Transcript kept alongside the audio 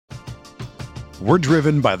We're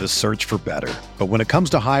driven by the search for better. But when it comes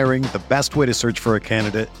to hiring, the best way to search for a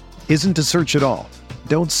candidate isn't to search at all.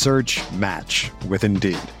 Don't search, match with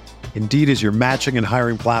Indeed. Indeed is your matching and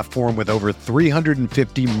hiring platform with over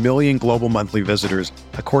 350 million global monthly visitors,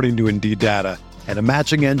 according to Indeed data, and a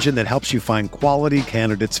matching engine that helps you find quality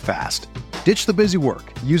candidates fast. Ditch the busy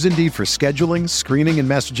work. Use Indeed for scheduling, screening, and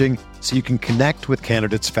messaging so you can connect with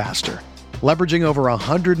candidates faster. Leveraging over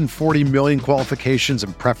 140 million qualifications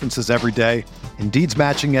and preferences every day, Indeed's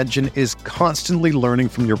matching engine is constantly learning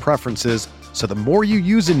from your preferences, so the more you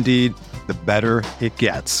use Indeed, the better it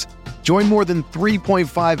gets. Join more than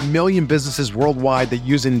 3.5 million businesses worldwide that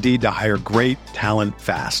use Indeed to hire great talent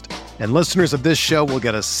fast. And listeners of this show will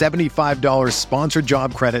get a $75 sponsored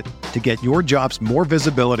job credit to get your jobs more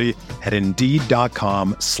visibility at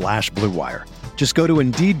Indeed.com/Blue Wire. Just go to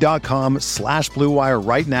Indeed.com/Blue Wire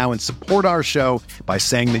right now and support our show by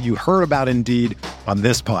saying that you heard about Indeed on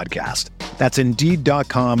this podcast. That's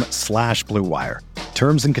Indeed.com/Blue Wire.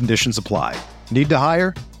 Terms and conditions apply. Need to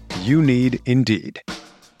hire? You need Indeed.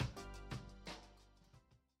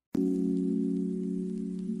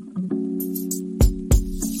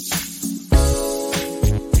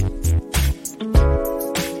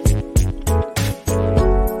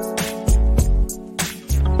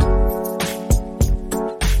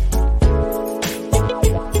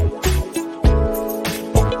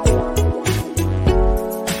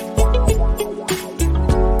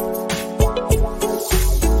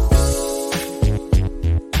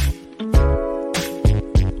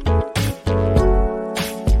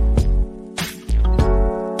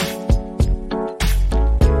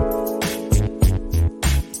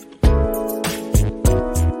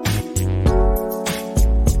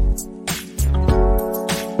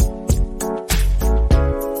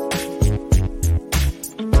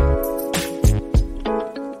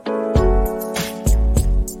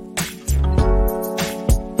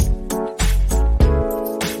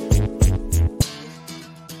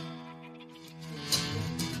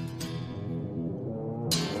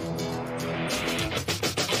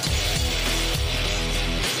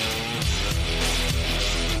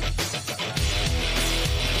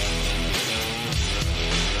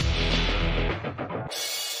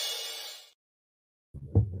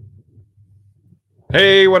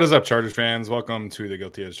 Hey, what is up, Chargers fans? Welcome to the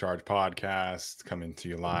Guilty as Charged podcast, coming to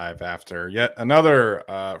you live after yet another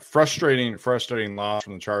frustrating loss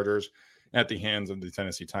from the Chargers at the hands of the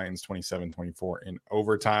Tennessee Titans, 27-24 in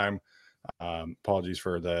overtime. Apologies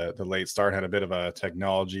for the late start. Had a bit of a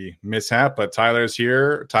technology mishap, but Tyler's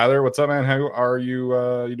here. Tyler, what's up, man? How are you?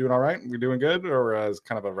 You doing all right? We doing good, or it's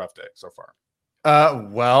kind of a rough day so far?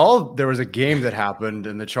 Well, there was a game that happened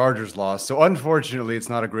and the Chargers lost. So unfortunately, it's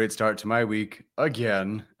not a great start to my week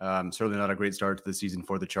again. Certainly not a great start to the season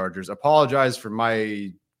for the Chargers. Apologize for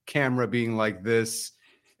my camera being like this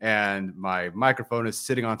and my microphone is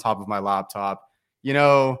sitting on top of my laptop. You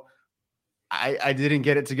know, I didn't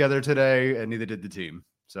get it together today and neither did the team.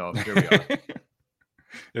 So here we are.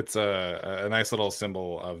 It's a nice little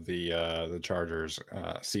symbol of the Chargers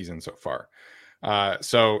season so far.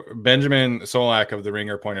 So Benjamin Solak of The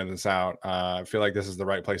Ringer pointed this out. I feel like this is the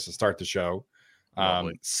right place to start the show.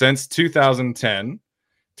 Since 2010,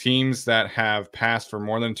 teams that have passed for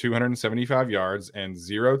more than 275 yards and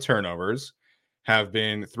 0 turnovers have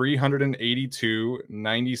been 382,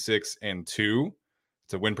 96, and 2.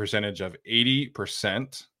 It's a win percentage of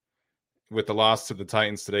 80%. With the loss to the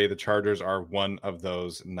Titans today, the Chargers are one of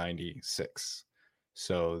those 96.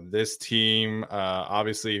 So this team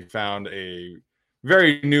obviously found a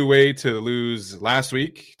very new way to lose last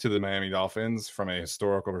week to the Miami Dolphins from a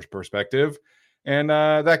historical perspective. And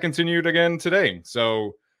that continued again today.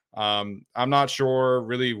 So I'm not sure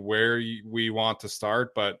really where we want to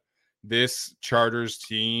start, but this Chargers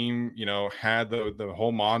team, you know, had the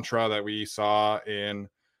whole mantra that we saw in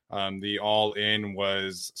the All-In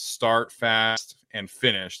was start fast and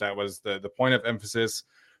finish. That was the point of emphasis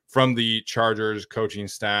from the Chargers coaching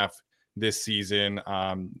staff this season,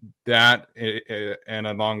 that and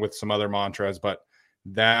along with some other mantras, but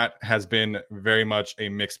that has been very much a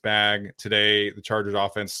mixed bag. Today, the Chargers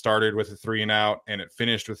offense started with a 3-and-out and it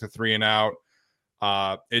finished with a 3-and-out.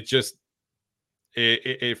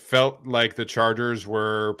 It felt like the Chargers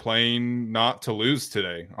were playing not to lose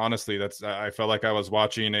today. Honestly, I felt like I was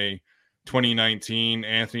watching a 2019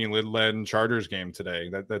 Anthony Lynn-led Chargers game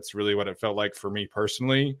today. That's really what it felt like for me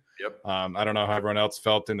personally. Yep. I don't know how everyone else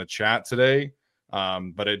felt in the chat today,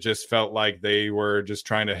 but it just felt like they were just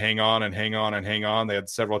trying to hang on. They had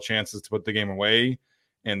several chances to put the game away,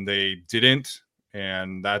 and they didn't.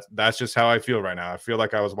 And that's just how I feel right now. I feel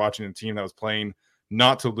like I was watching a team that was playing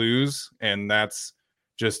not to lose, and that's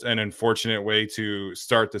just an unfortunate way to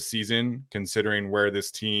start the season, considering where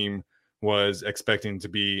this team was expecting to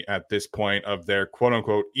be at this point of their quote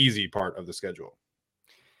unquote easy part of the schedule.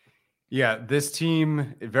 Yeah, this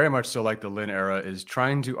team, very much so like the Lynn era, is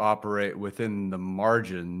trying to operate within the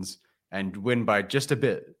margins and win by just a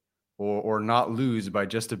bit or not lose by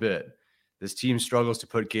just a bit. This team struggles to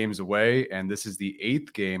put games away, and this is the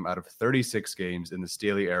 8th game out of 36 games in the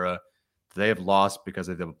Staley era that they have lost because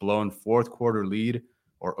of a blown fourth quarter lead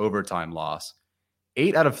or overtime loss.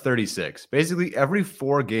 8 out of 36. Basically, every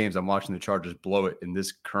 4 games I'm watching the Chargers blow it in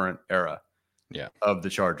this current era of the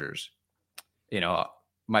Chargers.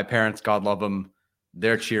 My parents, God love them,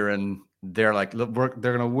 they're cheering. They're like, look,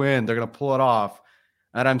 they're going to win. They're going to pull it off.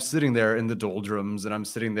 And I'm sitting there in the doldrums, and I'm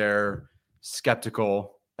sitting there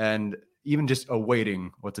skeptical and even just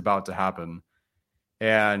awaiting what's about to happen.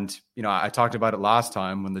 And, I talked about it last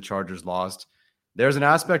time when the Chargers lost. There's an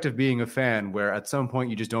aspect of being a fan where at some point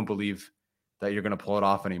you just don't believe that you're going to pull it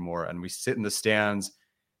off anymore. And we sit in the stands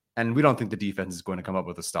and we don't think the defense is going to come up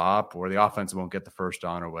with a stop or the offense won't get the first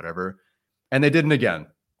down or whatever. And they didn't again.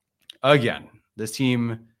 This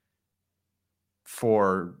team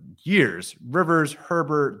for years, Rivers,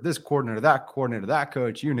 Herbert, this coordinator, that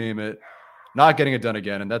coach, you name it, not getting it done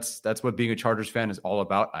again. And that's what being a Chargers fan is all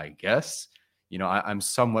about, I guess. I'm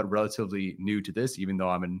somewhat relatively new to this, even though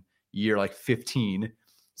I'm in year like 15.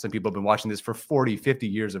 Some people have been watching this for 40, 50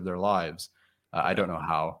 years of their lives. I don't know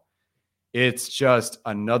how. It's just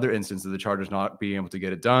another instance of the Chargers not being able to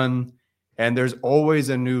get it done. And there's always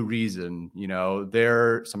a new reason.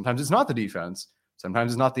 Sometimes it's not the defense.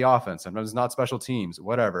 Sometimes it's not the offense. Sometimes it's not special teams,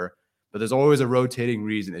 whatever. But there's always a rotating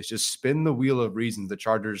reason. It's just spin the wheel of reasons the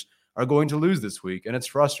Chargers are going to lose this week. And it's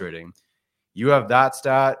frustrating. You have that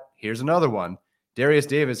stat. Here's another one. Darius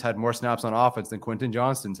Davis had more snaps on offense than Quentin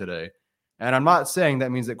Johnston today. And I'm not saying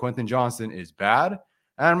that means that Quentin Johnston is bad.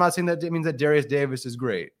 And I'm not saying that it means that Darius Davis is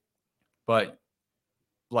great. But,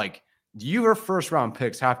 your first-round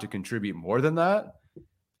picks have to contribute more than that.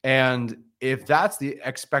 And if that's the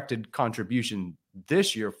expected contribution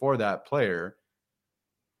this year for that player,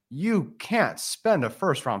 you can't spend a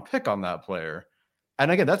first-round pick on that player.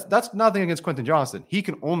 And again, that's nothing against Quentin Johnston. He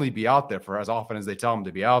can only be out there for as often as they tell him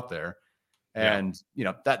to be out there. And,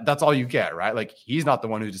 that's all you get, right? He's not the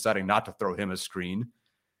one who's deciding not to throw him a screen.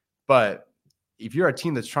 But if you're a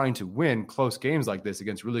team that's trying to win close games like this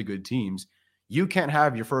against really good teams, you can't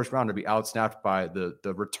have your first rounder be outsnapped by the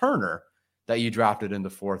returner that you drafted in the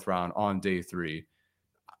 4th round on day 3.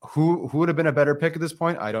 Who would have been a better pick at this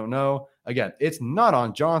point? I don't know. Again, it's not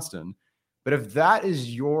on Johnston. But if that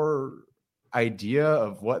is your idea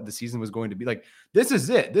of what the season was going to be, this is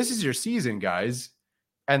it. This is your season, guys.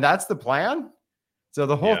 And that's the plan. So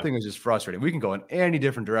the whole thing is just frustrating. We can go in any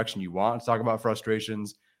different direction you want to talk about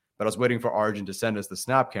frustrations, but I was waiting for Arjun to send us the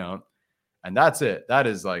snap count. And that's it. That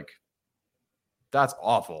is that's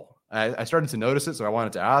awful. I started to notice it, so I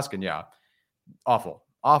wanted to ask. And awful.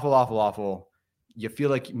 You feel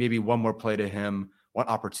like maybe one more play to him, one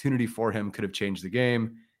opportunity for him could have changed the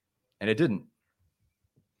game, and it didn't.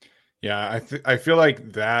 Yeah, I feel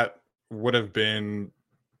like that would have been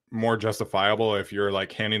more justifiable if you're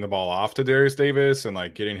handing the ball off to Darius Davis and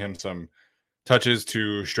getting him some touches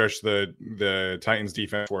to stretch the Titans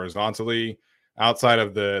defense horizontally outside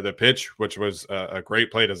of the pitch, which was a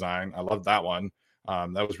great play design. I love that one.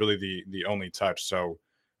 That was really the only touch. So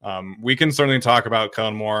we can certainly talk about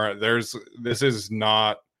Kellen Moore. This is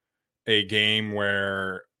not a game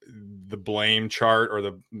where the blame chart or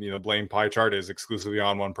the blame pie chart is exclusively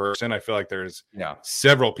on one person. I feel like there's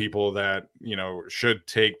several people that should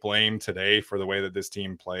take blame today for the way that this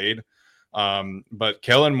team played. But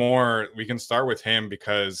Kellen Moore, we can start with him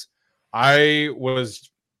because I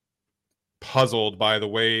was puzzled by the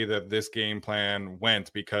way that this game plan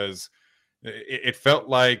went, because it felt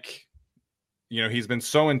like, he's been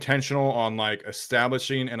so intentional on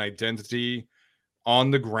establishing an identity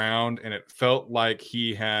on the ground. And it felt like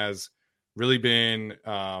he has really been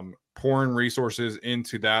pouring resources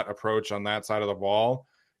into that approach on that side of the ball.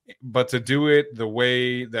 But to do it the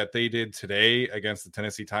way that they did today against the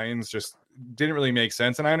Tennessee Titans just didn't really make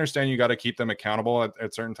sense. And I understand you got to keep them accountable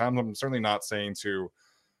at certain times. I'm certainly not saying to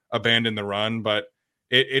abandon the run, but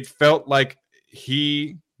it felt like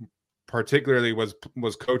he particularly was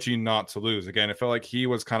coaching not to lose. Again, it felt like he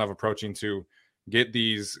was kind of approaching to get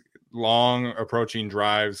these long approaching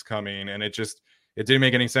drives coming, and it didn't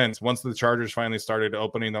make any sense. Once the Chargers finally started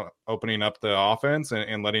opening up the offense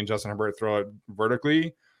and letting Justin Herbert throw it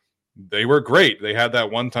vertically, they were great. They had that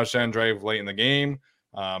one touchdown drive late in the game.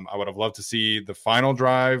 I would have loved to see the final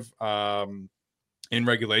drive in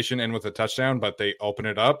regulation and with a touchdown, but they open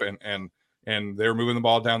it up and and they're moving the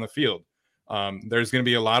ball down the field. There's going to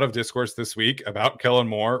be a lot of discourse this week about Kellen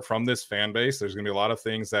Moore from this fan base. There's going to be a lot of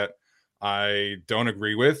things that I don't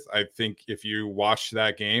agree with. I think if you watched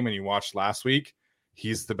that game and you watched last week,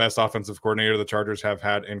 he's the best offensive coordinator the Chargers have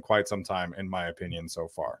had in quite some time, in my opinion, so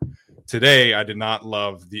far. Today, I did not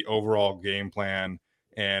love the overall game plan,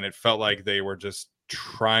 and it felt like they were just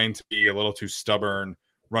trying to be a little too stubborn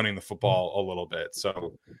running the football a little bit.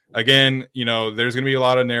 So, again, there's going to be a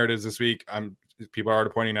lot of narratives this week. People are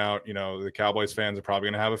already pointing out, the Cowboys fans are probably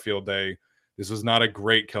going to have a field day. This was not a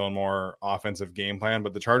great Kellen Moore offensive game plan,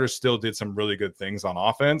 but the Chargers still did some really good things on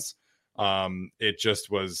offense. It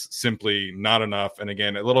just was simply not enough. And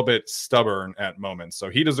again, a little bit stubborn at moments. So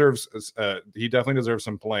he definitely deserves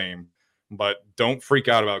some blame, but don't freak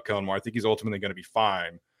out about Kellen Moore. I think he's ultimately going to be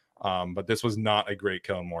fine. But this was not a great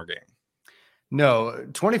Kellen Moore game. No,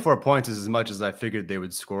 24 points is as much as I figured they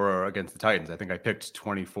would score against the Titans. I think I picked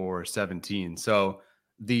 24-17. So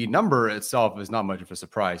the number itself is not much of a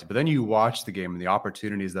surprise, but then you watch the game and the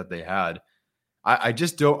opportunities that they had. I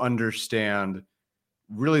just don't understand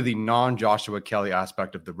really the non-Joshua Kelly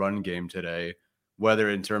aspect of the run game today, whether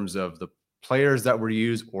in terms of the players that were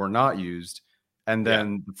used or not used, and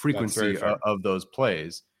then the frequency of those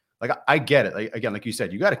plays. Like, I get it. Like you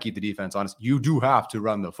said, you got to keep the defense honest. You do have to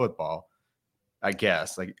run the football, I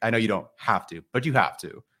guess. Like, I know you don't have to, but you have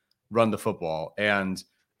to run the football. And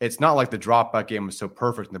it's not like the drop back game was so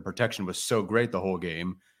perfect and the protection was so great the whole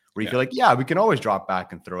game where you feel like, we can always drop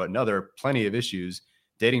back and throw it. No, there are plenty of issues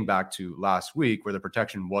dating back to last week where the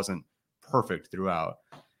protection wasn't perfect throughout.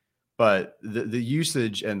 But the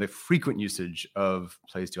usage and the frequent usage of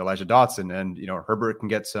plays to Elijah Dotson, and, Herbert can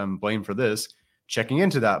get some blame for this, checking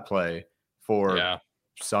into that play for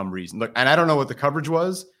some reason. Look, and I don't know what the coverage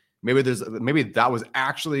was. Maybe that was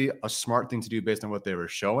actually a smart thing to do based on what they were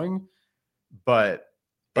showing, but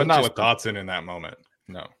not with Dotson in that moment.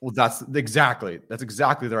 No. Well, that's exactly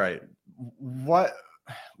right.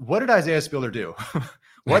 What did Isaiah Spiller do?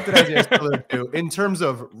 What did Isaiah Spiller do in terms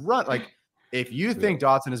of run? Like, if you think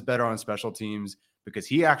Dotson is better on special teams because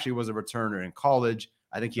he actually was a returner in college,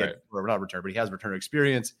 I think he had, or not return, but he has returner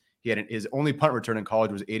experience. He had his only punt return in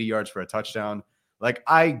college was 80 yards for a touchdown. Like,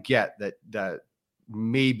 I get that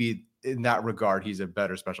maybe in that regard, he's a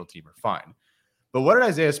better special teamer. Fine. But what did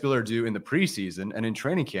Isaiah Spiller do in the preseason and in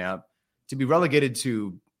training camp to be relegated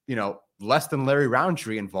to, less than Larry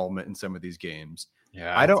Roundtree involvement in some of these games?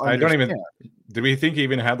 Yeah. I don't even, did we think he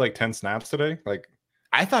even had like 10 snaps today? Like,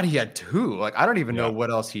 I thought he had 2. Like, I don't even know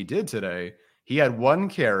what else he did today. He had 1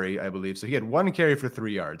 carry, I believe. So he had 1 carry for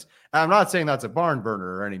 3 yards. And I'm not saying that's a barn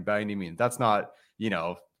burner or by any means. That's not,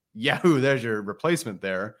 Yahoo, there's your replacement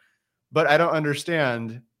there. But I don't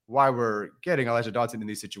understand why we're getting Elijah Dotson in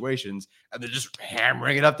these situations and they're just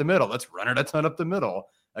hammering it up the middle. Let's run it a ton up the middle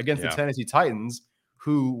against the Tennessee Titans,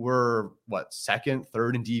 who were second,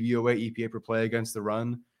 third in DVOA EPA per play against the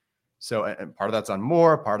run. So, and part of that's on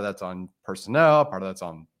Moore, part of that's on personnel, part of that's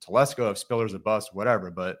on Telesco, if Spiller's a bust, whatever.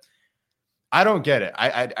 But I don't get it.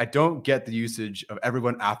 I don't get the usage of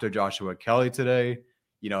everyone after Joshua Kelly today.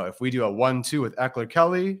 If we do a 1-2 with Eckler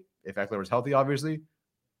Kelly, if Eckler was healthy, obviously,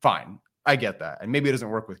 fine. I get that. And maybe it doesn't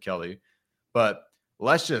work with Kelly, but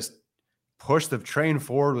let's just push the train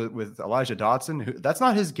forward with Elijah Dotson. That's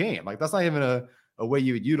not his game. Like, that's not even a way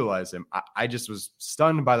you would utilize him. I just was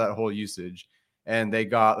stunned by that whole usage. And they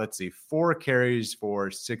got, 4 carries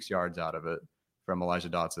for 6 yards out of it from Elijah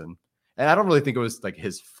Dotson. And I don't really think it was like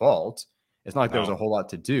his fault. It's not like there was a whole lot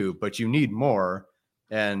to do, but you need more.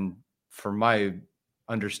 And for my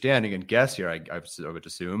understanding and guess here, I would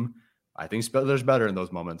assume, I think Spiller's better in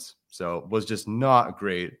those moments. So was just not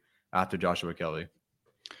great after Joshua Kelly.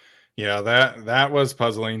 Yeah, that was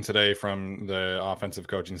puzzling today from the offensive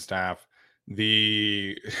coaching staff.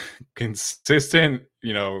 The consistent,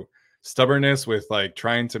 stubbornness with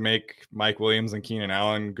trying to make Mike Williams and Keenan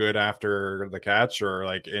Allen good after the catch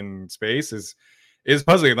or in space is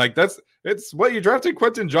puzzling. It's what you drafted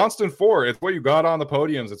Quentin Johnston for. It's what you got on the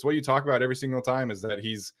podiums. It's what you talk about every single time, is that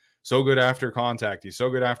he's so good after contact. He's so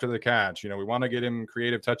good after the catch. We want to get him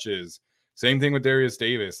creative touches. Same thing with Darius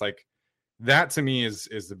Davis. That to me is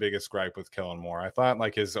the biggest gripe with Kellen Moore. I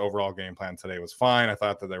thought his overall game plan today was fine. I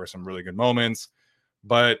thought that there were some really good moments,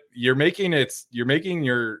 but you're making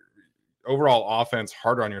your overall offense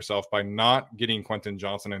harder on yourself by not getting Quentin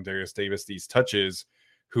Johnston and Darius Davis these touches,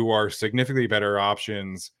 who are significantly better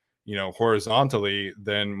options, horizontally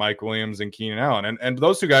than Mike Williams and Keenan Allen. And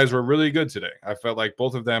those 2 guys were really good today. I felt like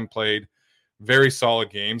both of them played very solid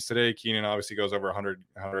games today. Keenan obviously goes over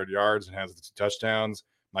 100 yards and has the 2 touchdowns.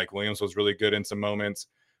 Mike Williams was really good in some moments.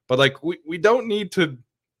 But we don't need to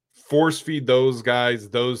force feed those guys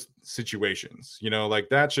those situations. Like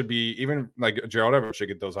that should be, even like Gerald Everett should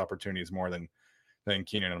get those opportunities more than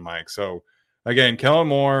Keenan and Mike. So again, Kellen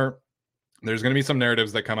Moore, there's going to be some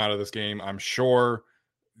narratives that come out of this game, I'm sure.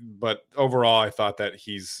 But overall, I thought that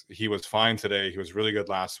he was fine today. He was really good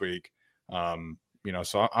last week.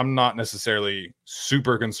 So I'm not necessarily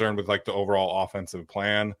super concerned with like the overall offensive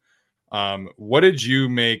plan. What did you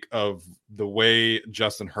make of the way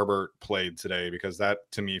Justin Herbert played today? Because that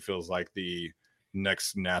to me feels like the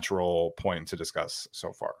next natural point to discuss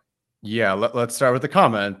so far. Yeah, let's start with the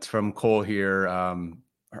comment from Cole here.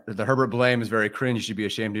 The Herbert blame is very cringe. You should be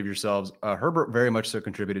ashamed of yourselves. Herbert very much so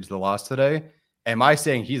contributed to the loss today. Am I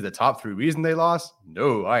saying he's the top 3 reason they lost?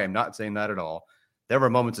 No, I am not saying that at all. There were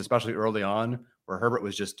moments, especially early on, where Herbert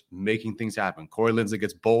was just making things happen. Corey Linsley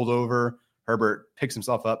gets bowled over. Herbert picks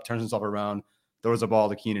himself up, turns himself around, throws the ball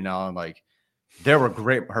to Keenan Allen. Like, there were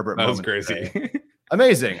great Herbert moments. That was crazy.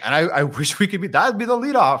 Amazing. And I wish we could that'd be the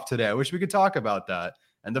leadoff today. I wish we could talk about that.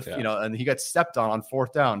 And and he got stepped on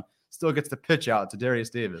 4th down, still gets the pitch out to Darius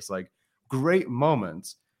Davis. Like, great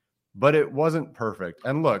moments, but it wasn't perfect.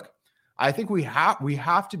 And look, I think we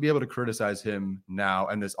have to be able to criticize him now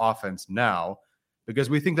and this offense now,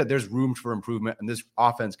 because we think that there's room for improvement and this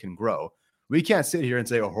offense can grow. We can't sit here and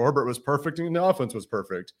say, oh, Herbert was perfect and the offense was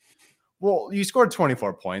perfect. Well, you scored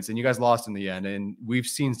 24 points and you guys lost in the end. And we've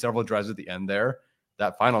seen several drives at the end there,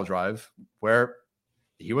 that final drive, where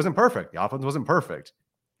he wasn't perfect. The offense wasn't perfect.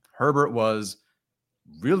 Herbert was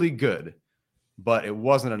really good, but it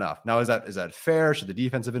wasn't enough. Now, is that fair? Should the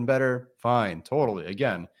defense have been better? Fine, totally.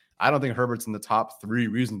 Again, I don't think Herbert's in the top 3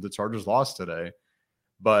 reasons the Chargers lost today,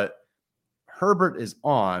 but Herbert is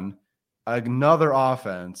on another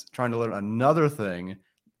offense, trying to learn another thing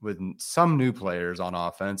with some new players on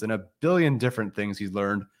offense and a billion different things he's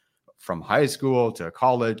learned from high school to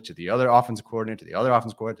college to the other offensive coordinator, to the other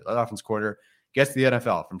offensive coordinator, to the other offensive coordinator, gets to the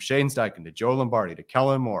NFL, from Shane Steichen to Joe Lombardi to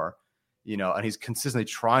Kellen Moore, and he's consistently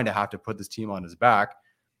trying to have to put this team on his back.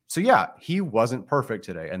 So yeah, he wasn't perfect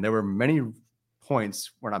today. And there were many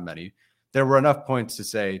points, not many, there were enough points to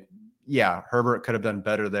say, yeah, Herbert could have done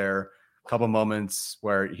better there. A couple moments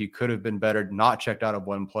where he could have been better, not checked out of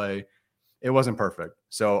one play. It wasn't perfect.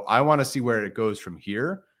 So I want to see where it goes from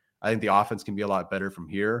here. I think the offense can be a lot better from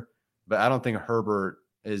here, but I don't think Herbert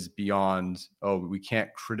is beyond, we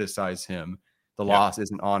can't criticize him. The loss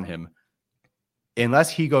isn't on him. Unless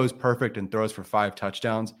he goes perfect and throws for 5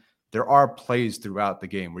 touchdowns, there are plays throughout the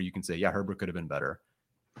game where you can say, yeah, Herbert could have been better,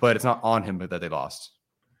 but it's not on him that they lost.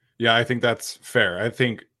 Yeah, I think that's fair. I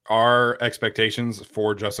think our expectations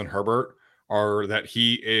for Justin Herbert are that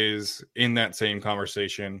he is in that same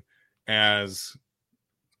conversation as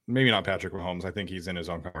maybe not Patrick Mahomes. I think he's in his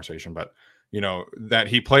own conversation, but that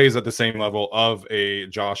he plays at the same level of a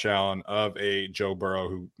Josh Allen, of a Joe Burrow,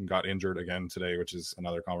 who got injured again today, which is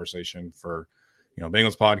another conversation for,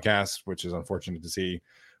 Bengals podcast, which is unfortunate to see.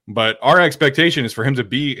 But our expectation is for him to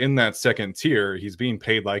be in that second tier. He's being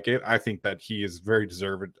paid like it. I think that he is very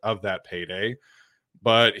deserving of that payday,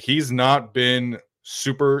 but he's not been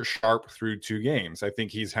super sharp through 2 games. I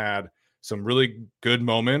think he's had some really good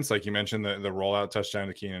moments. Like you mentioned, the rollout touchdown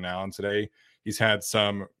to Keenan Allen today. He's had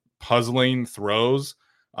some puzzling throws.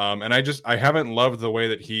 And I haven't loved the way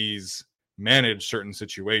that he's managed certain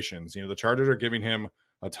situations. The Chargers are giving him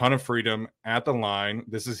a ton of freedom at the line.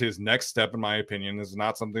 This is his next step, in my opinion. This is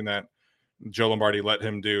not something that Joe Lombardi let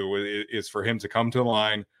him do. It is for him to come to the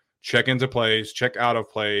line, check into plays, check out of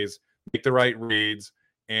plays, make the right reads.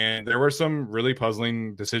 And there were some really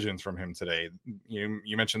puzzling decisions from him today.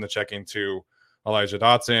 You mentioned the check into Elijah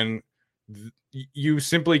Dotson. You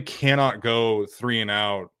simply cannot go 3 and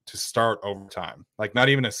out to start overtime, like not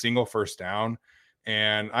even a single first down.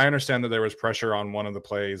 And I understand that there was pressure on one of the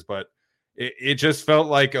plays, but it just felt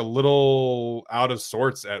like a little out of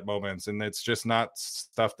sorts at moments. And it's just not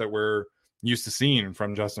stuff that we're used to seeing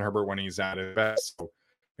from Justin Herbert when he's at his best. So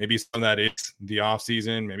maybe some of that is the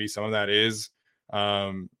offseason. Maybe some of that is,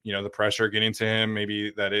 the pressure getting to him.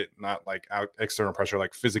 Maybe that it not like out external pressure,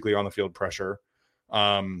 like physically on the field pressure.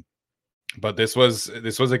 But this was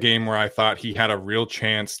a game where I thought he had a real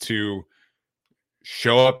chance to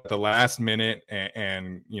show up at the last minute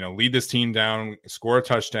and lead this team down, score a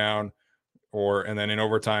touchdown, and then in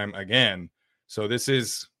overtime again. So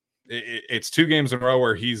it's 2 games in a row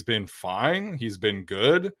where he's been fine. He's been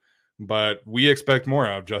good, but we expect more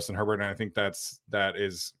of Justin Herbert. And I think that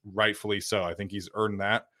is rightfully so. I think he's earned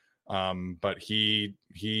that. But he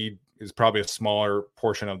is probably a smaller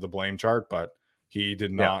portion of the blame chart, but he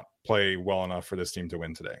did not play well enough for this team to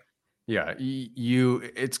win today. Yeah,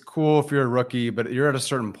 it's cool if you're a rookie, but you're at a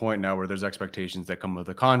certain point now where there's expectations that come with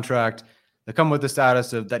the contract. they come with the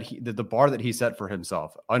status of that the bar that he set for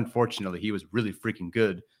himself. Unfortunately, he was really freaking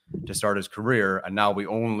good to start his career, and now we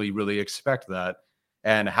only really expect that.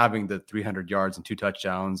 And having the 300 yards and 2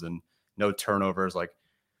 touchdowns and no turnovers, like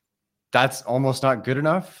that's almost not good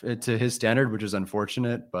enough to his standard, which is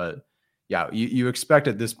unfortunate. But yeah, you expect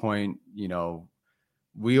at this point, you know,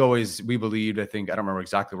 we believed, I think, I don't remember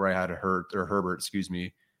exactly where I had Herbert, excuse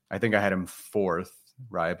me. I think I had him 4th,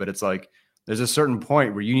 right? But it's like, there's a certain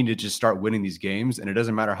point where you need to just start winning these games, and it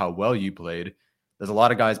doesn't matter how well you played. There's a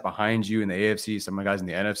lot of guys behind you in the AFC, some of the guys in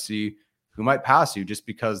the NFC who might pass you just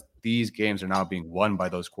because these games are now being won by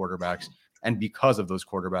those quarterbacks. And because of those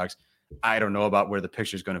quarterbacks, I don't know about where the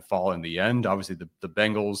picture is going to fall in the end. Obviously, the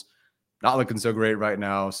Bengals not looking so great right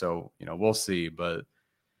now. So, you know, we'll see. But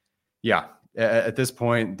yeah, at this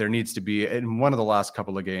point, there needs to be, in one of the last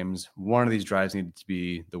couple of games, one of these drives needed to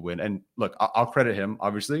be the win. And look, I'll credit him.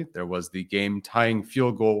 Obviously, there was the game tying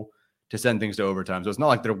field goal to send things to overtime. So it's not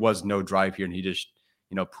like there was no drive here and he just,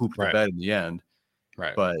 you know, pooped the bed in the end.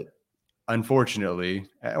 Right. But unfortunately,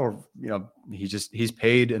 or, you know, he's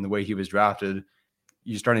paid in the way he was drafted.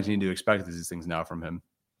 You're starting to need to expect these things now from him.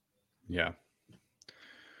 Yeah.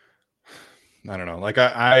 I don't know. Like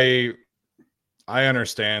I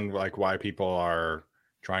understand like why people are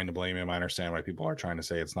trying to blame him. I understand why people are trying to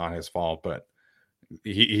say it's not his fault, but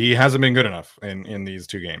he hasn't been good enough in these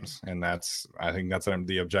 2 games. And I think that's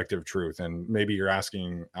the objective truth. And maybe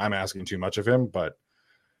I'm asking too much of him, but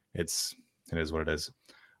it is what it is.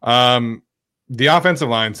 The offensive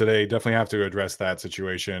line today, definitely have to address that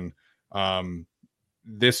situation.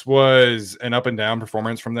 This was an up and down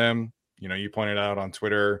performance from them. You know, you pointed out on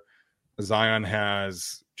Twitter, Zion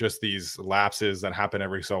has just these lapses that happen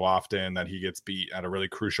every so often that he gets beat at a really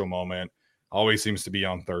crucial moment. Always seems to be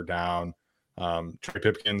on 3rd down. Trey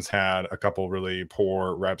Pipkins had a couple really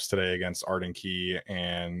poor reps today against Arden Key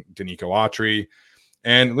and Danico Autry.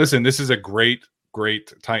 And listen, this is a great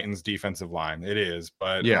Titans defensive line. It is,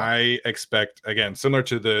 but yeah. I expect, again, similar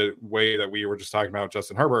to the way that we were just talking about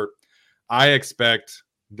Justin Herbert, I expect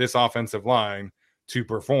this offensive line to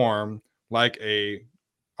perform like a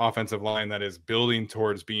offensive line that is building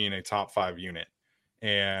towards being a top 5 unit.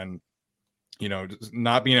 And, you know,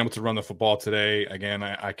 not being able to run the football today, again,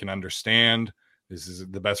 I can understand this is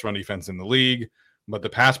the best run defense in the league, but the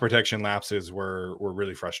pass protection lapses were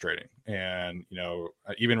really frustrating. And, you know,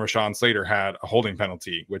 even Rashawn Slater had a holding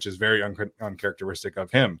penalty, which is very uncharacteristic of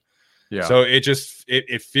him. Yeah. So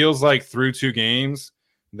it feels like through 2 games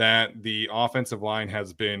that the offensive line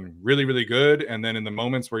has been really, really good. And then in the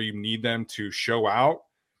moments where you need them to show out,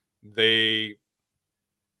 they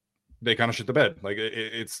kind of shit the bed. Like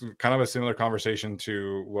it's kind of a similar conversation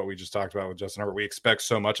to what we just talked about with Justin Herbert. We expect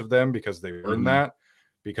so much of them because they earned that,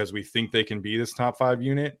 because we think they can be this top 5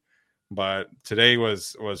 unit. But today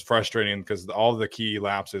was frustrating because all of the key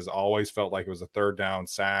lapses always felt like it was a 3rd down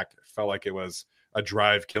sack. It felt like it was a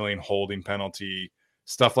drive killing holding penalty.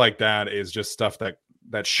 Stuff like that is just stuff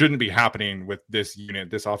that shouldn't be happening with this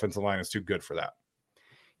unit. This offensive line is too good for that.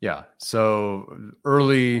 Yeah. So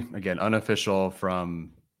early, again, unofficial from,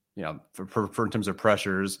 you know, for in terms of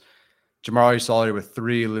pressures, Jamari Soliday with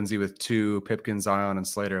 3, Lindsey with 2, Pipkins, Zion, and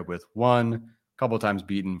Slater with 1. A couple of times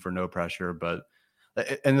beaten for no pressure. But,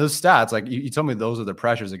 and those stats, like you told me those are the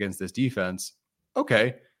pressures against this defense.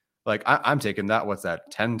 Okay. Like I'm taking that. What's that?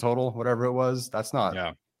 10 total, whatever it was. That's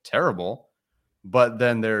not terrible. But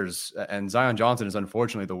then and Zion Johnson is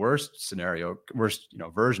unfortunately the worst, you know,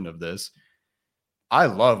 version of this. I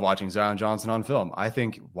love watching Zion Johnson on film. I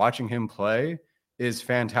think watching him play is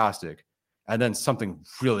fantastic. And then something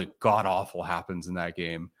really god awful happens in that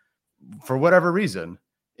game for whatever reason.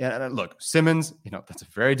 And look, Simmons, you know, that's a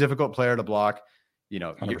very difficult player to block. You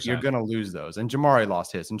know, you're going to lose those. And Jamari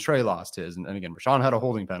lost his and Trey lost his. And again, Rashawn had a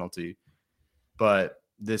holding penalty. But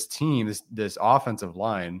this team, this offensive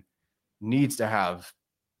line needs to have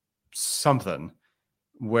something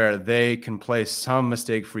where they can play some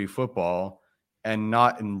mistake-free football and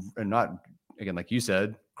not again, like you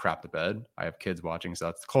said, crap the bed. I have kids watching, so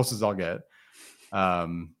that's the closest I'll get. I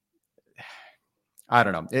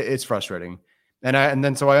don't know. It's frustrating. And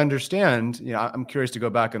then so I understand, you know, I'm curious to go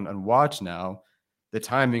back and watch now the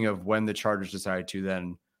timing of when the Chargers decide to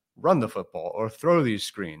then run the football or throw these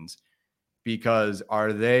screens, because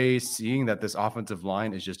are they seeing that this offensive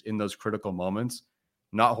line is just in those critical moments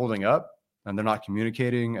not holding up, and they're not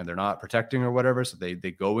communicating and they're not protecting or whatever. So they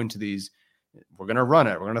go into these, we're going to run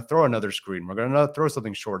it. We're going to throw another screen. We're going to throw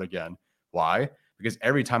something short again. Why? Because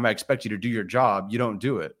every time I expect you to do your job, you don't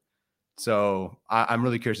do it. So I'm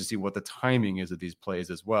really curious to see what the timing is of these plays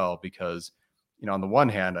as well, because, you know, on the one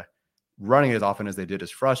hand, running as often as they did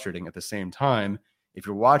is frustrating. At the same time, if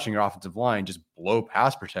you're watching your offensive line just blow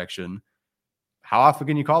pass protection, how often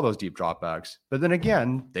can you call those deep dropbacks? But then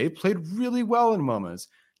again, they played really well in moments.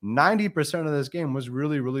 90% of this game was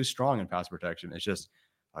really, really strong in pass protection. It's just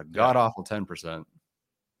a god-awful 10%.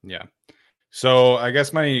 Yeah. So I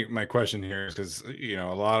guess my question here is, because, a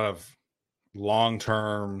lot of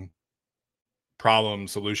long-term problem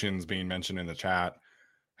solutions being mentioned in the chat.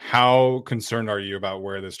 How concerned are you about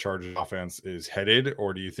where this Chargers offense is headed?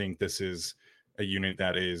 Or do you think this is a unit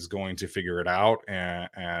that is going to figure it out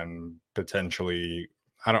and potentially,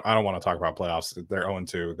 I don't want to talk about playoffs. They're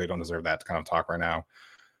 0-2. They don't deserve that kind of talk right now.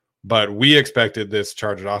 But we expected this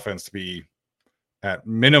Chargers offense to be at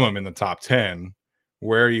minimum in the top 10.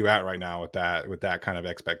 Where are you at right now with that kind of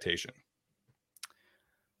expectation?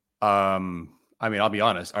 I mean, I'll be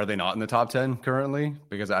honest. Are they not in the top 10 currently?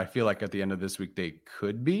 Because I feel like at the end of this week, they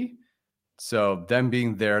could be. So them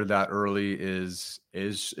being there that early is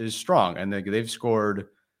strong. And they've scored,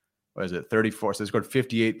 34? So they scored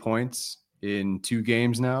 58 points in 2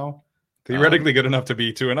 games now. Theoretically good enough to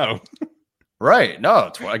be 2-0. Right.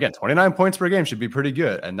 No, again, 29 points per game should be pretty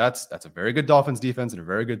good. And that's a very good Dolphins defense and a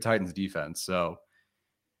very good Titans defense. So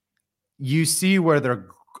you see where they're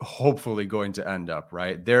hopefully going to end up,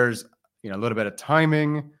 right? There's, a little bit of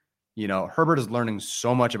timing. Herbert is learning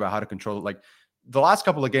so much about how to control it. Like the last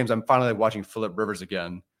couple of games, I'm finally watching Phillip Rivers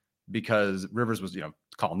again, because Rivers was,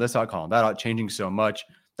 calling this out, calling that out, changing so much.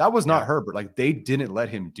 That was not Herbert. Like they didn't let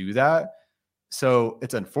him do that. So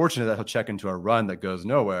it's unfortunate that he'll check into a run that goes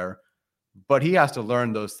nowhere, but he has to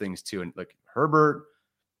learn those things too. And like Herbert,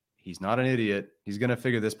 he's not an idiot. He's going to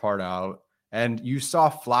figure this part out. And you saw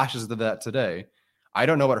flashes of that today. I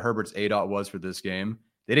don't know what Herbert's ADOT was for this game.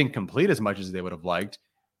 They didn't complete as much as they would have liked,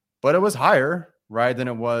 but it was higher, right, than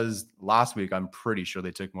it was last week. I'm pretty sure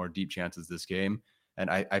they took more deep chances this game. And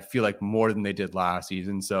I feel like more than they did last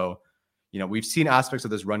season. So, we've seen aspects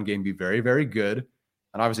of this run game be very, very good.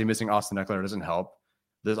 And obviously missing Austin Eckler doesn't help.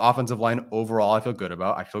 This offensive line overall, I feel good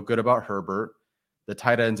about. I feel good about Herbert. The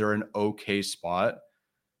tight ends are in okay spot.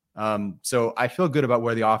 So I feel good about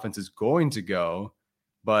where the offense is going to go.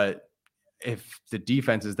 But if the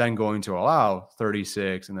defense is then going to allow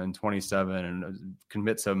 36 and then 27 and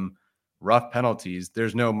commit some rough penalties,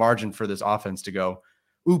 there's no margin for this offense to go,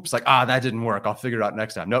 oops, like, that didn't work. I'll figure it out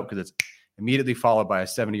next time. Nope, because it's immediately followed by a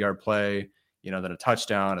 70-yard play, then a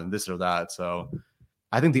touchdown and this or that. So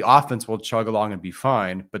I think the offense will chug along and be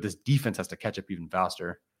fine, but this defense has to catch up even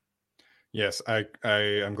faster. Yes,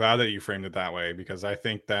 I'm glad that you framed it that way, because I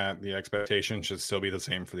think that the expectation should still be the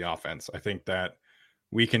same for the offense. I think that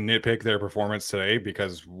we can nitpick their performance today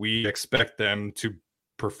because we expect them to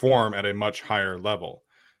perform at a much higher level.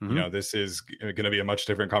 Mm-hmm. This is going to be a much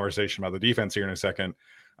different conversation about the defense here in a second.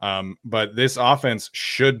 But this offense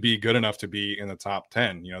should be good enough to be in the top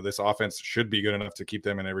 10. This offense should be good enough to keep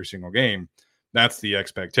them in every single game. That's the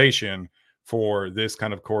expectation for this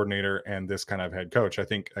kind of coordinator and this kind of head coach. I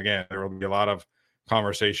think, again, there will be a lot of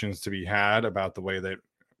conversations to be had about the way that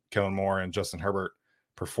Kellen Moore and Justin Herbert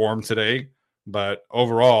performed today. But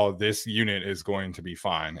overall, this unit is going to be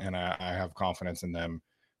fine. And I have confidence in them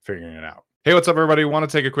figuring it out. Hey, what's up, everybody? Want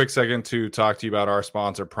to take a quick second to talk to you about our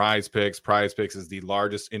sponsor, Prize Picks. Prize Picks is the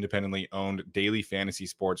largest independently owned daily fantasy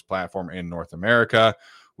sports platform in North America.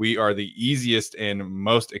 We are the easiest and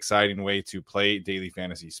most exciting way to play daily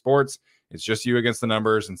fantasy sports. It's just you against the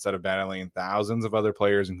numbers instead of battling thousands of other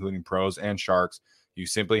players, including pros and sharks. You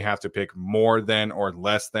simply have to pick more than or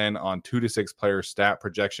less than on 2 to 6 player stat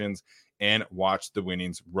projections and watch the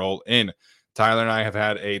winnings roll in. Tyler and I have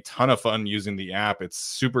had a ton of fun using the app. It's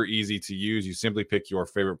super easy to use. You simply pick your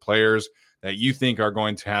favorite players that you think are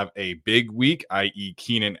going to have a big week, i.e.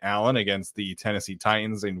 Keenan Allen against the Tennessee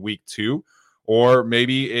Titans in week 2. Or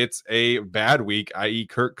maybe it's a bad week, i.e.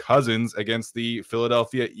 Kirk Cousins against the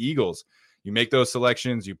Philadelphia Eagles. You make those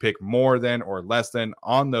selections, you pick more than or less than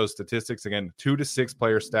on those statistics. Again, 2 to 6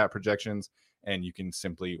 player stat projections, and you can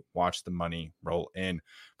simply watch the money roll in.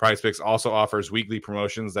 PrizePicks also offers weekly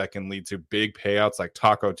promotions that can lead to big payouts like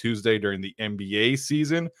Taco Tuesday during the NBA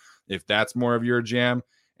season, if that's more of your jam.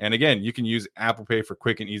 And again, you can use Apple Pay for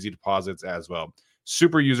quick and easy deposits as well.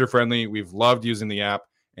 Super user-friendly. We've loved using the app,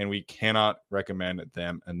 and we cannot recommend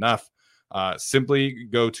them enough. Simply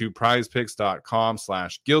go to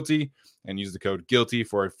prizepicks.com/guilty and use the code GUILTY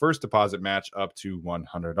for a first deposit match up to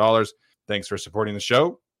 $100. Thanks for supporting the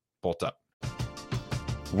show. Bolt up.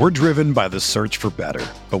 We're driven by the search for better.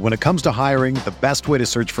 But when it comes to hiring, the best way to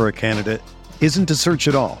search for a candidate isn't to search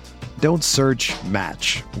at all. Don't search,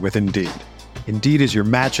 match with Indeed. Indeed is your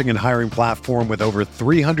matching and hiring platform with over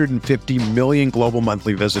 350 million global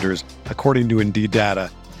monthly visitors, according to Indeed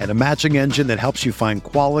data, and a matching engine that helps you find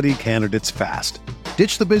quality candidates fast.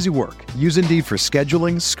 Ditch the busy work. Use Indeed for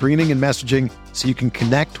scheduling, screening, and messaging so you can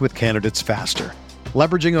connect with candidates faster.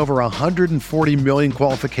 Leveraging over 140 million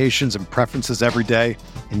qualifications and preferences every day,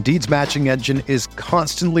 Indeed's matching engine is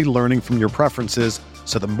constantly learning from your preferences,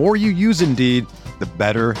 so the more you use Indeed, the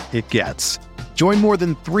better it gets. Join more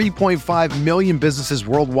than 3.5 million businesses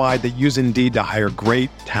worldwide that use Indeed to hire great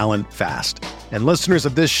talent fast. And listeners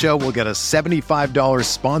of this show will get a $75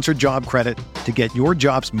 sponsored job credit to get your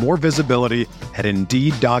jobs more visibility at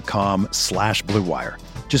Indeed.com/Blue Wire.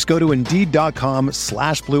 Just go to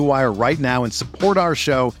Indeed.com/Blue Wire right now and support our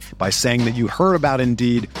show by saying that you heard about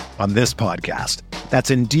Indeed on this podcast. That's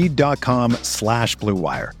Indeed.com/Blue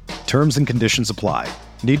Wire. Terms and conditions apply.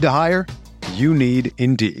 Need to hire? You need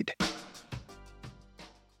Indeed.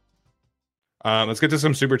 Let's get to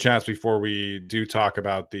some super chats before we do talk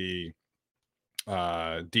about the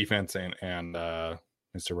defense and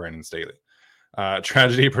Mr. Brandon Staley.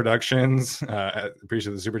 Tragedy Productions,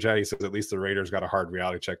 appreciate the super chat. He says at least the Raiders got a hard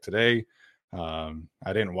reality check today. I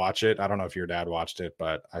didn't watch it. I don't know if your dad watched it,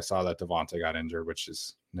 but I saw that Devontae got injured, which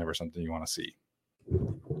is never something you want to see.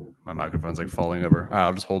 My microphone's like falling over.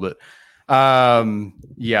 I'll just hold it.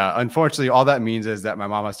 Yeah, unfortunately, all that means is that my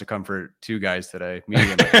mom has to come for two guys today. Me and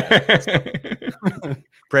my dad. So,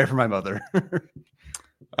 pray for my mother.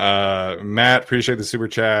 Matt, appreciate the super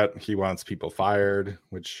chat. He wants people fired,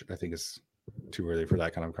 which I think is too early for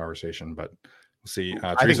that kind of conversation, but we'll see.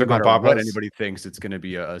 I think no matter what anybody thinks, it's going to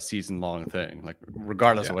be a season-long thing. Like,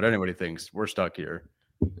 regardless of what anybody thinks, we're stuck here.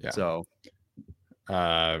 Yeah. So,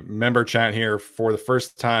 member chat here. For the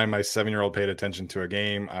first time, my 7-year-old paid attention to a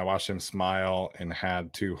game. I watched him smile and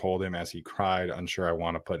had to hold him as he cried. Unsure I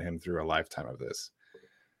want to put him through a lifetime of this.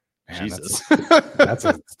 Man, Jesus, that's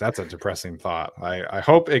a depressing thought. I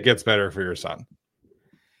hope it gets better for your son.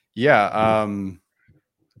 Yeah. On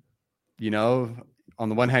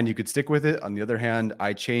the one hand, you could stick with it. On the other hand,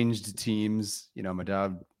 I changed teams. My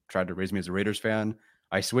dad tried to raise me as a Raiders fan.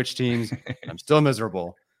 I switched teams. I'm still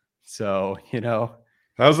miserable. So, that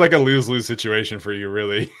was like a lose-lose situation for you,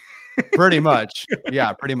 really. Pretty much.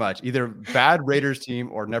 Yeah, pretty much. Either bad Raiders team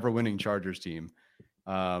or never winning Chargers team.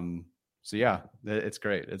 So yeah, it's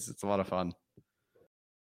great. It's a lot of fun.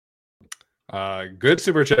 Good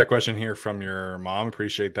super chat question here from your mom.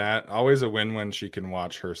 Appreciate that. Always a win when she can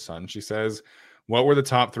watch her son. She says, what were the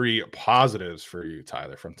top 3 positives for you,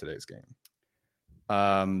 Tyler, from today's game?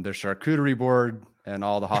 The charcuterie board and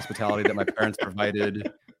all the hospitality that my parents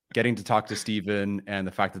provided, getting to talk to Steven, and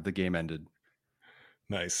the fact that the game ended.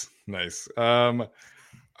 Nice.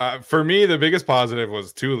 For me, the biggest positive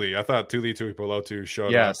was Tuli. I thought Tuli Tuipulotu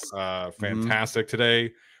showed up fantastic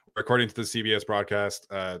today. According to the CBS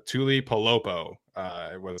broadcast, Tuli Polopo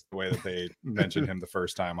was the way that they mentioned him the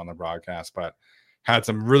first time on the broadcast, but had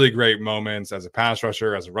some really great moments as a pass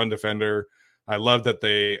rusher, as a run defender. I love that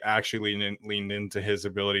they actually leaned into his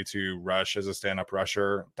ability to rush as a stand-up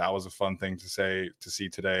rusher. That was a fun thing to see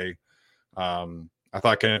today. I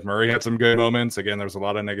thought Kenneth Murray had some good moments. Again, there was a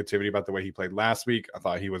lot of negativity about the way he played last week. I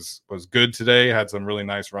thought he was good today. Had some really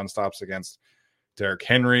nice run stops against Derrick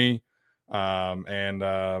Henry.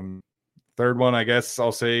 Third one, I guess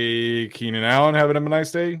I'll say Keenan Allen having a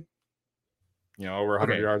nice day. Over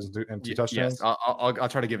 100 yards and 2 touchdowns. Yes, I'll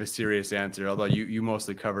try to give a serious answer, although you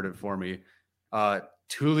mostly covered it for me.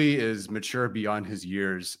 Tuli is mature beyond his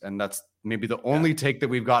years, and that's maybe the only take that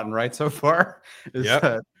we've gotten right so far. Is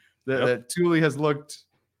that Tuli has looked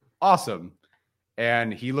awesome,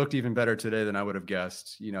 and he looked even better today than I would have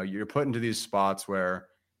guessed. You're put into these spots where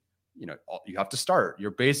you have to start.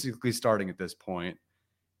 You're basically starting at this point,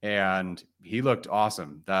 and he looked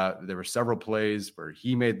awesome. That there were several plays where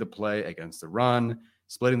he made the play against the run,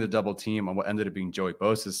 splitting the double team on what ended up being Joey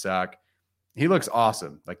Bosa's sack. He looks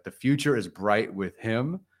awesome. Like, the future is bright with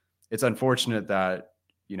him. It's unfortunate that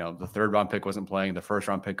the 3rd round pick wasn't playing. The 1st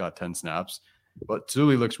round pick got 10 snaps. But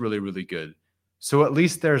Tuli looks really, really good. So at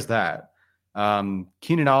least there's that.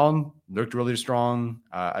 Keenan Allen looked really strong.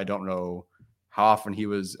 I don't know how often he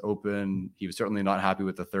was open. He was certainly not happy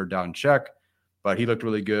with the 3rd down check, but he looked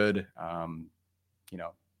really good. The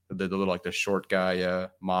little like the short guy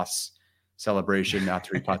Moss celebration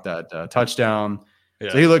after he caught that touchdown.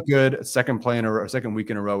 Yeah. So he looked good. Second week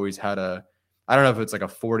in a row, he's had I don't know if it's like a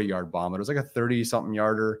 40-yard bomb, but it was like a 30-something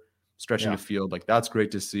yarder stretching the field. Like, that's great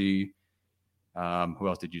to see. Who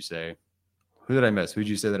else did you say? Who did I miss? Who did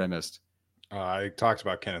you say that I missed? I talked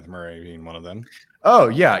about Kenneth Murray being one of them. Oh,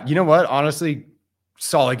 yeah. You know what? Honestly,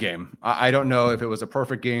 solid game. I don't know if it was a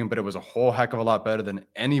perfect game, but it was a whole heck of a lot better than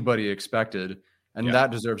anybody expected. And that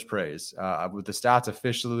deserves praise. With the stats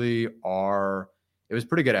officially it was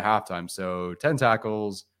pretty good at halftime. So 10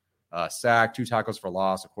 tackles, sack, 2 tackles for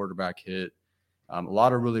loss, a quarterback hit. A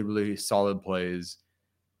lot of really, really solid plays,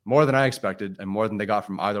 more than I expected and more than they got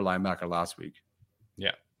from either linebacker last week.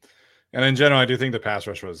 Yeah. And in general, I do think the pass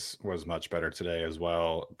rush was much better today as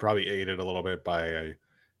well. Probably aided a little bit by a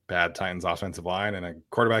bad Titans offensive line and a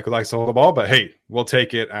quarterback who likes to hold the ball. But hey, we'll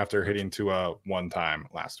take it after hitting to one time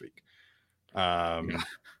last week.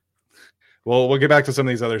 We'll get back to some of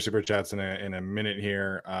these other super chats in a minute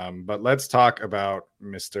here. But let's talk about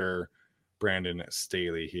Mr. Brandon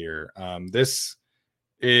Staley here. This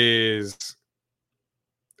is,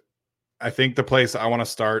 I think the place I want to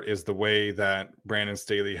start is the way that Brandon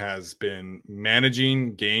Staley has been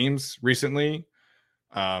managing games recently.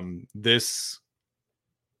 This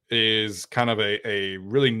is kind of a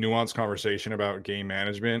really nuanced conversation about game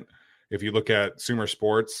management. If you look at Sumer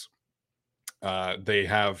Sports, they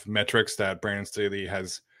have metrics that Brandon Staley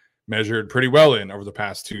has measured pretty well in over the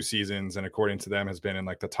past 2 seasons, and according to them has been in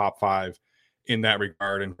like the top 5 in that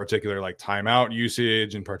regard, in particular like timeout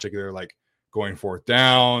usage, in particular like going 4th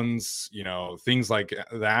downs, things like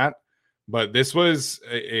that. But this was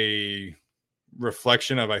a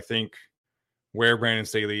reflection of, I think, where Brandon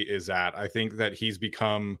Staley is at. I think that he's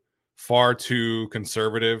become far too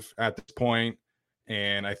conservative at this point.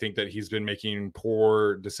 And I think that he's been making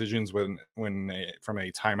poor decisions when from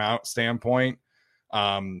a timeout standpoint.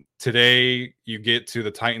 Today, you get to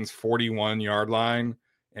the Titans' 41-yard line,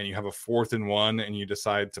 and you have a 4th and 1, and you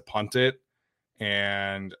decide to punt it.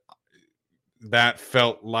 And that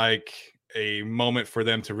felt like a moment for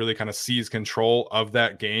them to really kind of seize control of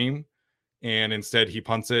that game. And instead, he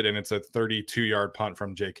punts it, and it's a 32-yard punt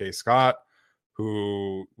from J.K. Scott,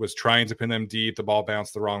 who was trying to pin them deep. The ball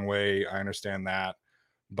bounced the wrong way. I understand that.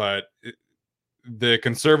 But the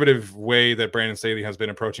conservative way that Brandon Staley has been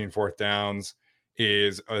approaching 4th downs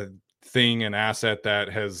is a thing, an asset that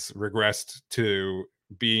has regressed to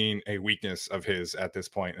being a weakness of his at this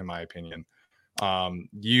point, in my opinion.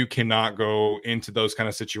 You cannot go into those kind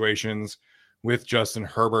of situations with Justin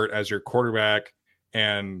Herbert as your quarterback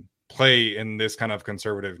and play in this kind of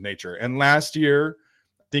conservative nature. And last year,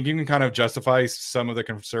 I think you can kind of justify some of the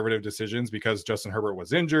conservative decisions because Justin Herbert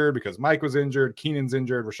was injured, because Mike was injured, Keenan's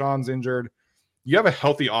injured, Rashawn's injured. You have a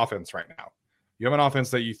healthy offense right now. You have an offense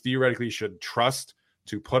that you theoretically should trust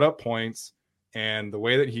to put up points. And the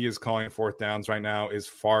way that he is calling 4th downs right now is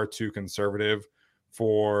far too conservative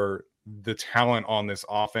for the talent on this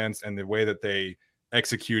offense and the way that they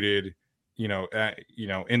executed,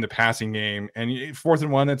 in the passing game. And 4th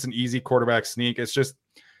and 1, that's an easy quarterback sneak.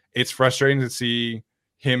 It's frustrating to see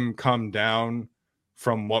him come down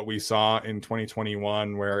from what we saw in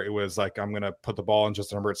 2021, where it was like, I'm going to put the ball in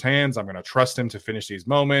Justin Herbert's hands. I'm going to trust him to finish these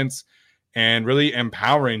moments, and really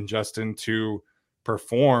empowering Justin to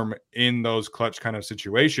perform in those clutch kind of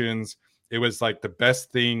situations. It was like the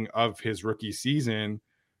best thing of his rookie season,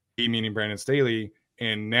 he meaning Brandon Staley.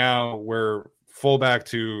 And now we're full back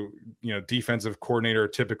to, defensive coordinator,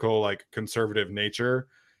 typical like conservative nature.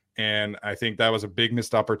 And I think that was a big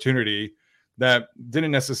missed opportunity that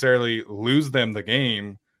didn't necessarily lose them the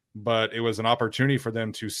game, but it was an opportunity for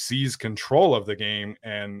them to seize control of the game,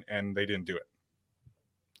 and they didn't do it.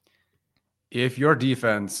 If your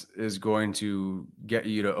defense is going to get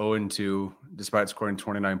you to 0-2 despite scoring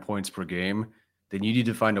 29 points per game, then you need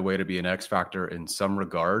to find a way to be an X factor in some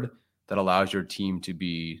regard that allows your team to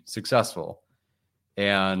be successful.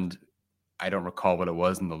 And I don't recall what it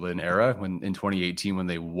was in the Lynn era when in 2018 when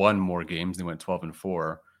they won more games, they went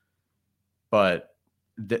 12-4. But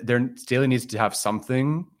Staley needs to have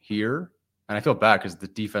something here. And I feel bad because the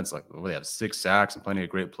defense, they have 6 sacks and plenty of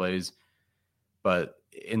great plays. But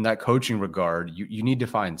in that coaching regard, you need to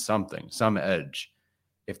find something, some edge.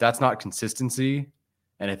 If that's not consistency,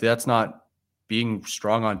 and if that's not being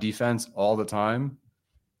strong on defense all the time,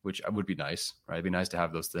 which would be nice, right? It'd be nice to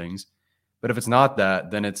have those things. But if it's not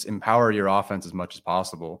that, then it's empower your offense as much as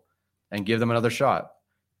possible and give them another shot.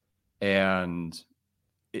 And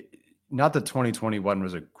not that 2021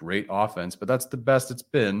 was a great offense, but that's the best it's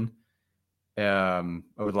been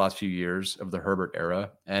over the last few years of the Herbert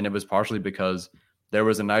era. And it was partially because there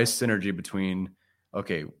was a nice synergy between,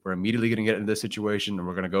 okay, we're immediately going to get into this situation and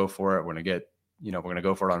we're going to go for it. We're going to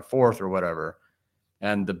go for it on 4th or whatever.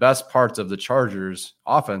 And the best parts of the Chargers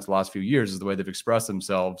offense the last few years is the way they've expressed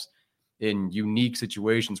themselves in unique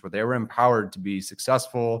situations where they were empowered to be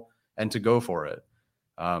successful and to go for it.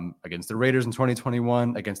 Against the Raiders in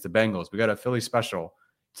 2021, against the Bengals, we got a Philly special.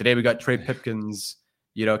 Today we got Trey Pipkins,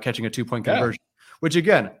 catching a 2-point conversion, which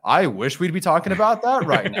again, I wish we'd be talking about that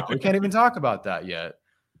right now. We can't even talk about that yet.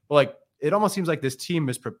 But it almost seems like this team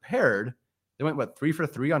is prepared. They went 3 for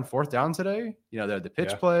 3 on 4th down today. They had the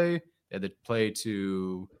pitch play. They had the play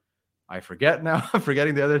to, I forget now, I'm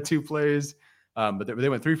forgetting the other 2 plays. But they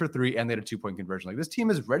went 3 for 3 and they had a 2-point conversion. Like, this team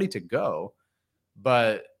is ready to go,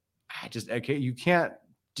 but you can't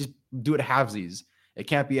just do it halvesies. It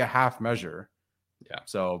can't be a half measure. Yeah.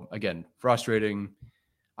 So again, frustrating.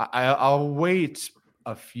 I'll wait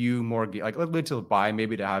a few more like let's wait till the bye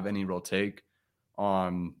maybe to have any real take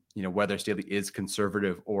on whether Staley is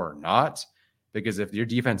conservative or not. Because if your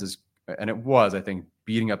defense is, and it was, I think,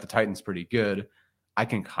 beating up the Titans pretty good, I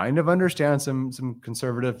can kind of understand some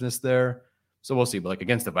conservativeness there. So we'll see. But like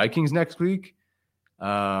against the Vikings next week,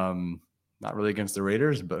 not really against the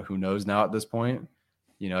Raiders, but who knows now at this point.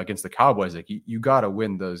 Against the Cowboys, like you got to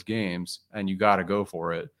win those games and you got to go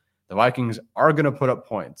for it. The Vikings are going to put up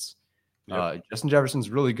points. Yep. Justin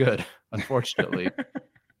Jefferson's really good, unfortunately.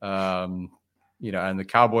 And the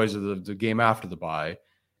Cowboys are the game after the bye,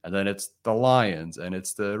 and then it's the Lions and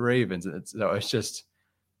it's the Ravens. It's just,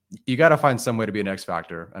 you got to find some way to be an X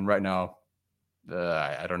factor. And right now,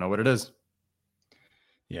 I don't know what it is.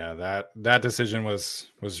 Yeah, that decision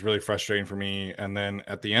was really frustrating for me. And then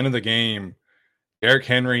at the end of the game, Derrick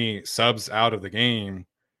Henry subs out of the game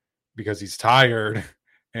because he's tired,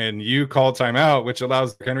 and you call timeout, which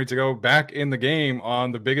allows Henry to go back in the game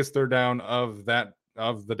on the biggest third down of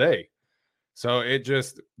the day. So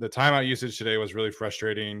the timeout usage today was really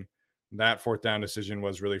frustrating. That fourth down decision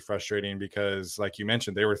was really frustrating because, like you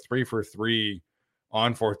mentioned, they were 3 for 3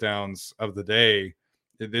 on fourth downs of the day.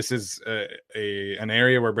 This is an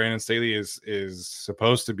area where Brandon Staley is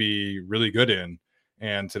supposed to be really good in.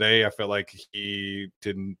 And today I felt like he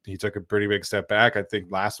took a pretty big step back. I think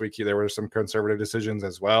last week there were some conservative decisions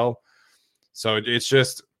as well. So it's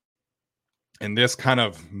just, in this kind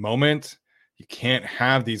of moment, you can't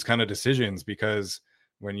have these kind of decisions, because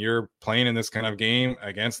when you're playing in this kind of game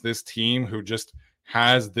against this team who just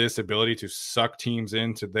has this ability to suck teams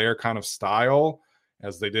into their kind of style,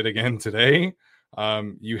 as they did again today,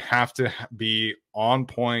 you have to be on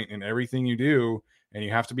point in everything you do. And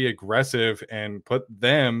you have to be aggressive and put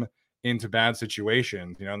them into bad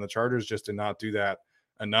situations. And the Chargers just did not do that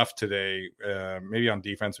enough today. Maybe on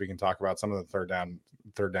defense, we can talk about some of the third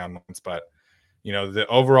down moments. But, the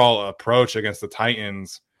overall approach against the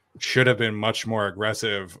Titans should have been much more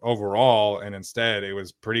aggressive overall. And instead, it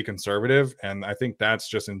was pretty conservative. And I think that's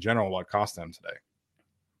just in general what cost them today.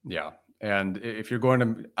 Yeah. And if you're going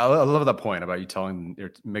to, I love that point about you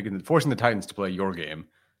forcing the Titans to play your game,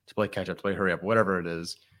 to play catch up, to play hurry up, whatever it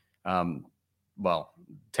is. Well,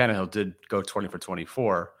 Tannehill did go 20 for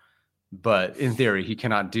 24, but in theory, he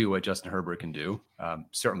cannot do what Justin Herbert can do.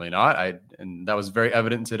 Certainly not. And that was very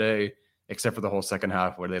evident today, except for the whole second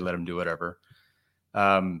half where they let him do whatever.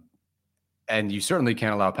 And you certainly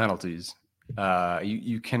can't allow penalties.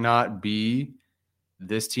 You cannot be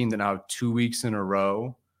this team that now 2 weeks in a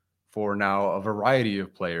row for now a variety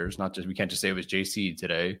of players, we can't just say it was JC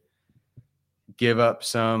today, give up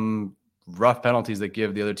some rough penalties that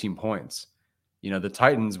give the other team points. The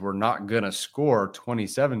Titans were not going to score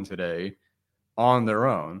 27 today on their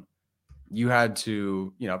own. You had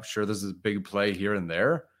to, sure, this is a big play here and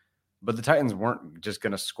there, but the Titans weren't just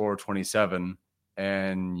going to score 27.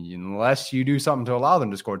 And unless you do something to allow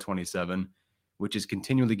them to score 27, which is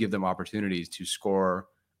continually give them opportunities to score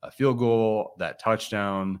a field goal, that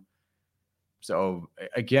touchdown. So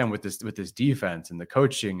again, with this defense and the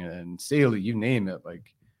coaching and Staley, you name it,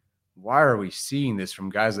 like, why are we seeing this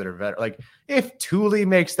from guys that are veteran? Like, if Thule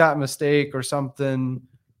makes that mistake or something,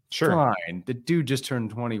 sure, fine. The dude just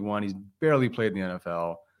turned 21. He's barely played in the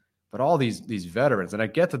NFL. But all these veterans, and I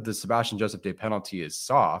get that the Sebastian Joseph Day penalty is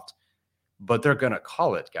soft, but they're going to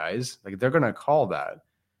call it, guys. Like, they're going to call that.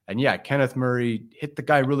 And yeah, Kenneth Murray hit the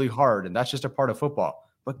guy really hard, and that's just a part of football.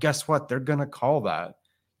 But guess what? They're going to call that.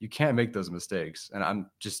 You can't make those mistakes. And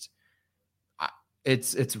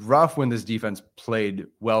it's rough when this defense played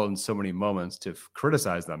well in so many moments to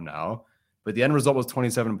criticize them now. But the end result was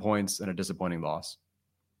 27 points and a disappointing loss.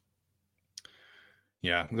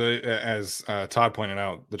 Yeah, as Todd pointed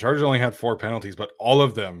out, the Chargers only had 4 penalties, but all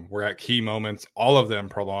of them were at key moments. All of them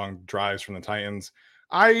prolonged drives from the Titans.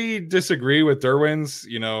 I disagree with Derwin's.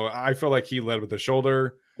 I feel like he led with the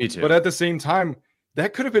shoulder. Me too. But at the same time,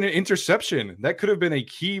 that could have been an interception. That could have been a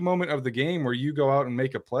key moment of the game where you go out and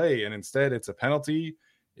make a play, and instead it's a penalty.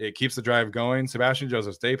 It keeps the drive going. Sebastian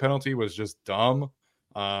Joseph's Day penalty was just dumb.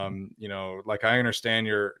 Like, I understand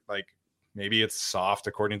you're like, maybe it's soft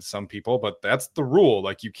according to some people, but that's the rule.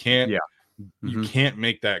 Like, you can't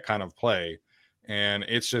make that kind of play. And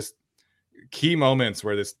it's just key moments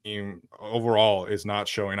where this team overall is not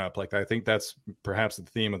showing up. Like, I think that's perhaps the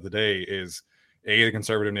theme of the day is A, the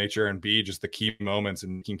conservative nature, and B, just the key moments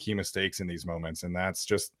and making key mistakes in these moments. And that's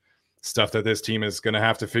just, stuff that this team is going to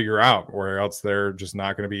have to figure out, or else they're just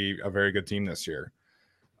not going to be a very good team this year.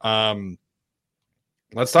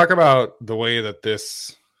 Let's talk about the way that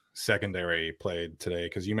this secondary played today,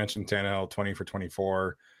 because you mentioned Tannehill 20 for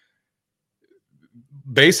 24.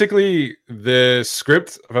 Basically, the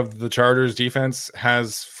script of the Chargers defense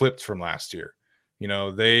has flipped from last year. You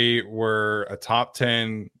know, they were a top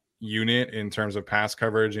 10 unit in terms of pass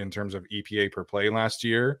coverage, in terms of EPA per play last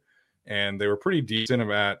year, and they were pretty decent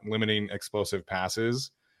at limiting explosive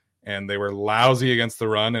passes. And they were lousy against the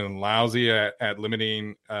run and lousy at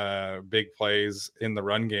limiting big plays in the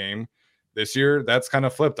run game. This year, that's kind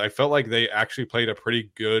of flipped. I felt like they actually played a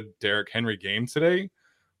pretty good Derrick Henry game today,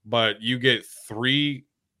 but you get 3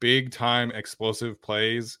 big-time explosive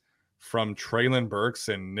plays from Treylon Burks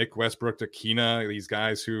and Nick Westbrook-Ikhine, these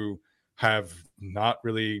guys who have not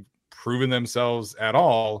really proven themselves at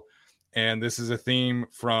all. And this is a theme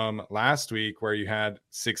from last week where you had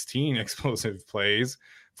 16 explosive plays,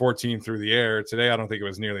 14 through the air. Today, I don't think it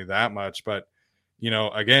was nearly that much, but you know,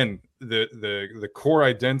 again, the core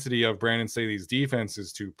identity of Brandon Staley's defense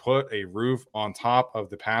is to put a roof on top of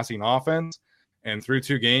the passing offense. And through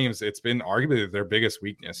 2 games, it's been arguably their biggest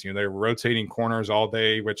weakness. You know, they're rotating corners all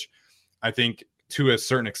day, which I think to a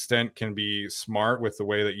certain extent can be smart with the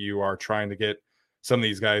way that you are trying to get some of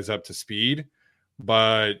these guys up to speed.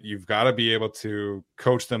 But you've got to be able to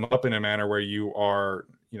coach them up in a manner where you are,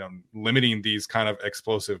 you know, limiting these kind of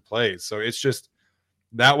explosive plays. So it's just,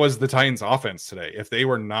 that was the Titans offense today. If they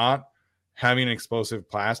were not having an explosive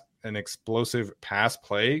pass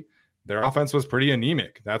play, their offense was pretty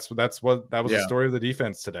anemic. That was the story of the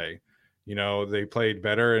defense today. You know, they played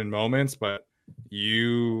better in moments, but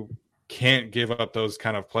you can't give up those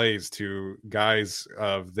kind of plays to guys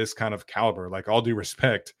of this kind of caliber. Like, all due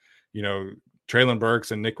respect, you know, Treylon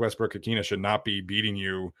Burks and Nick Westbrook-Ikhine should not be beating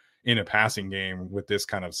you in a passing game with this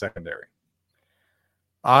kind of secondary.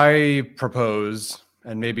 I propose,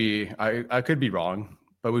 and maybe I could be wrong,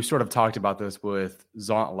 but we've sort of talked about this with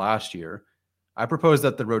Zont last year. I propose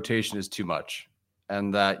that the rotation is too much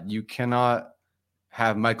and that you cannot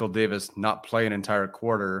have Michael Davis not play an entire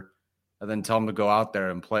quarter and then tell him to go out there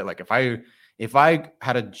and play. Like, if I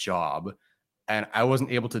had a job and I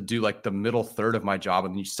wasn't able to do like the middle third of my job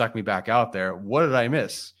and you stuck me back out there, what did I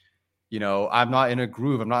miss? You know, I'm not in a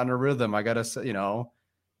groove. I'm not in a rhythm. I got to say, you know,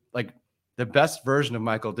 like, the best version of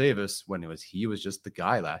Michael Davis he was just the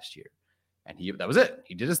guy last year, and that was it.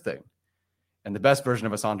 He did his thing. And the best version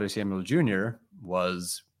of Asante Samuel Jr.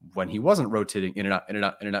 was when he wasn't rotating in and out, in and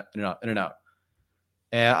out, in and out, in and out, in and out.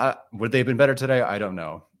 And would they have been better today? I don't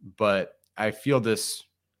know. But I feel this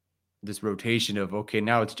rotation of, okay,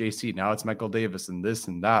 now it's JC, now it's Michael Davis, and this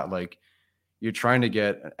and that. Like, you're trying to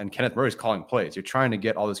get, and Kenneth Murray's calling plays. You're trying to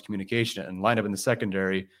get all this communication and line up in the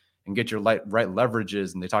secondary and get your right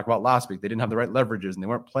leverages. And they talked about last week, they didn't have the right leverages and they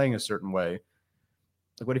weren't playing a certain way.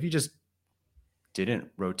 Like, what if you just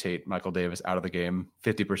didn't rotate Michael Davis out of the game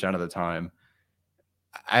 50% of the time?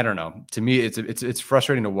 I don't know. To me, it's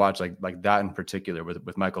frustrating to watch like that in particular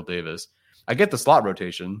with Michael Davis. I get the slot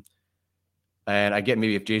rotation, and I get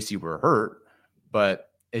maybe if JC were hurt, but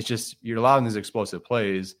it's just, you're allowing these explosive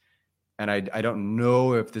plays. And I don't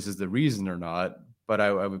know if this is the reason or not, but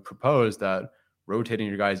I would propose that rotating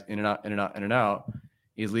your guys in and out, in and out, in and out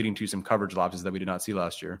is leading to some coverage lapses that we did not see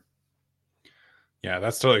last year. Yeah,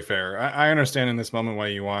 that's totally fair. I understand in this moment why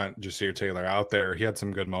you want Jasir Taylor out there. He had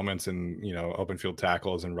some good moments in, you know, open field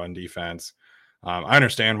tackles and run defense. I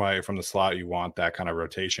understand why from the slot you want that kind of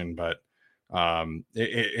rotation, but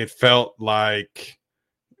it felt like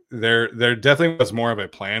there definitely was more of a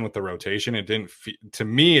plan with the rotation. It didn't to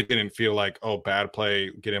me, it didn't feel like, oh, bad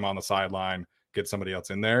play, get him on the sideline, get somebody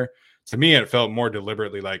else in there. To me, it felt more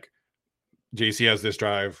deliberately like JC has this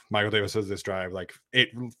drive, Michael Davis has this drive. Like, it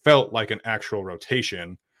felt like an actual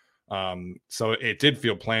rotation. So it did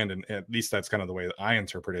feel planned, and at least that's kind of the way that I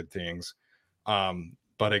interpreted things.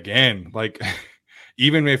 But again, like,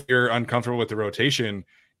 even if you're uncomfortable with the rotation,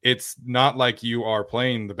 it's not like you are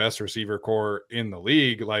playing the best receiver core in the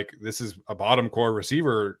league. Like, this is a bottom core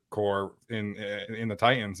receiver core in the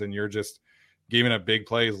Titans, and you're just giving up big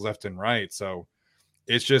plays left and right. So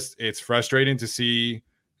it's frustrating to see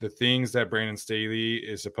the things that Brandon Staley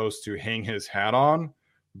is supposed to hang his hat on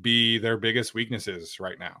be their biggest weaknesses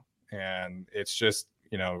right now. And it's just,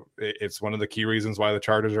 you know, it's one of the key reasons why the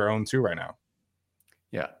Chargers are 0-2 right now.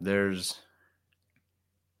 Yeah,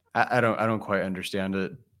 I don't quite understand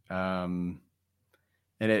it. And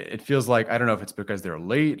it feels like, I don't know if it's because they're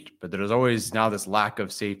late, but there's always now this lack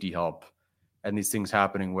of safety help and these things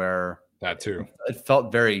happening where that too, it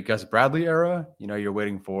felt very Gus Bradley era. You know, you're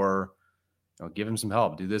waiting for, you know, give him some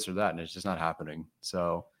help, do this or that, and it's just not happening.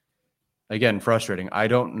 So again, frustrating. I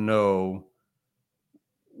don't know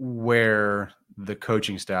where the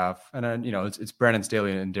coaching staff, and then, it's Brandon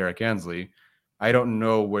Staley and Derek Ansley. I don't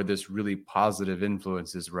know where this really positive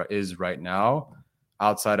influence is right now,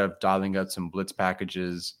 outside of dialing out some blitz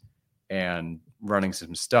packages and running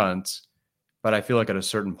some stunts. But I feel like at a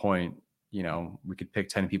certain point, we could pick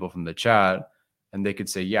 10 people from the chat and they could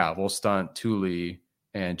say, yeah, we'll stunt Thule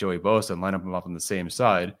and Joey Bosa and line them up on the same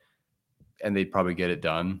side, and they'd probably get it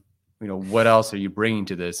done. What else are you bringing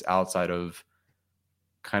to this outside of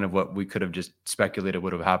kind of what we could have just speculated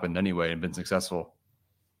would have happened anyway and been successful?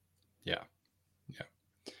 Yeah.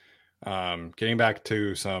 Getting back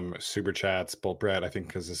to some super chats, Bolt Brett, I think,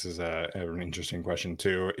 because this is an interesting question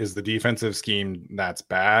too. Is the defensive scheme that's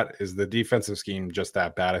bad? Is the defensive scheme just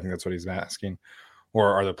that bad? I think that's what he's asking.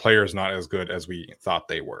 Or are the players not as good as we thought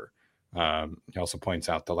they were? He also points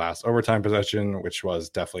out the last overtime possession, which was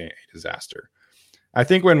definitely a disaster. I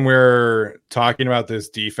think when we're talking about this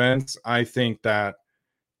defense, I think that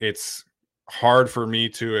it's hard for me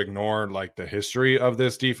to ignore like the history of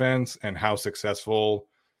this defense and how successful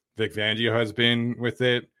Vic Fangio has been with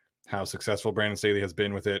it, how successful Brandon Staley has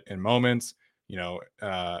been with it in moments. Azura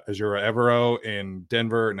Evero in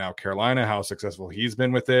Denver, now Carolina, how successful he's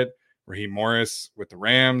been with it. Raheem Morris with the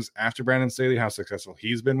Rams after Brandon Staley, how successful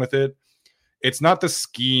he's been with it. It's not the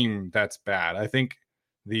scheme that's bad. I think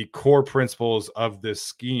the core principles of this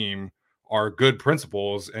scheme are good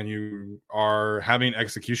principles, and you are having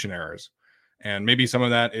execution errors. And maybe some of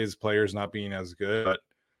that is players not being as good, but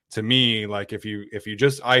to me, like if you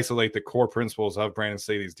just isolate the core principles of Brandon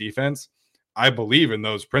Staley's defense, I believe in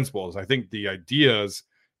those principles. I think the ideas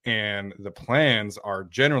and the plans are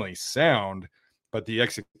generally sound, but the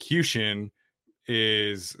execution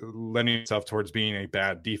is lending itself towards being a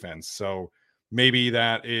bad defense. So maybe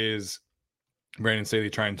that is Brandon Staley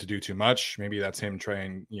trying to do too much. Maybe that's him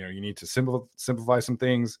trying, you need to simplify some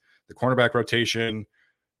things. The cornerback rotation,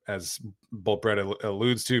 as Bolt Brett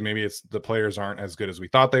alludes to, maybe it's the players aren't as good as we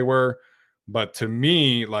thought they were. But to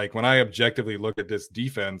me, like when I objectively look at this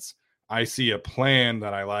defense, I see a plan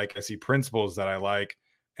that I like. I see principles that I like,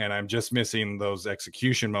 and I'm just missing those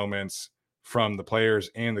execution moments from the players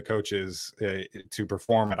and the coaches to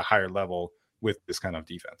perform at a higher level with this kind of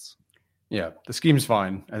defense. Yeah, the scheme's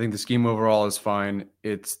fine. I think the scheme overall is fine.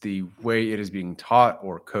 It's the way it is being taught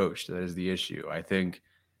or coached that is the issue. I think,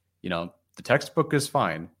 the textbook is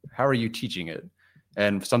fine. How are you teaching it?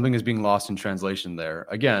 And something is being lost in translation there.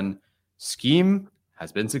 Again, scheme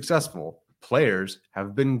has been successful. Players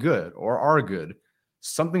have been good or are good.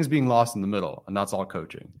 Something's being lost in the middle, and that's all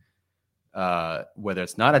coaching. Whether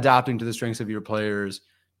it's not adapting to the strengths of your players,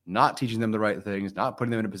 not teaching them the right things, not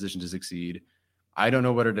putting them in a position to succeed. I don't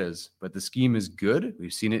know what it is, but the scheme is good.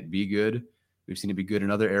 We've seen it be good. We've seen it be good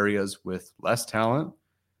in other areas with less talent.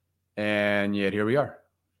 And yet here we are.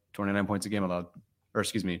 29 points a game allowed. Or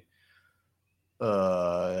excuse me.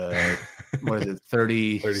 What is it?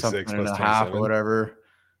 30 something and a half or whatever.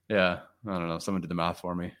 Yeah. I don't know. Someone did the math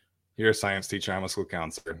for me. You're a science teacher. I'm a school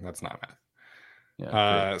counselor. That's not math.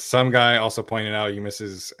 Yeah, some guy also pointed out he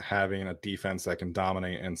misses having a defense that can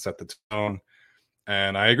dominate and set the tone.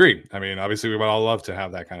 And I agree. I mean, obviously, we would all love to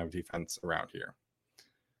have that kind of defense around here.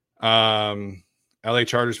 LA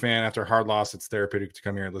Chargers fan, after a hard loss, it's therapeutic to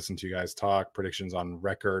come here and listen to you guys talk. Predictions on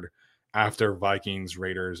record after Vikings,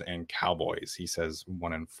 Raiders, and Cowboys. He says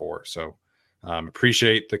 1-4. So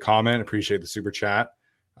appreciate the comment. Appreciate the super chat.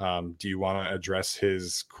 Do you want to address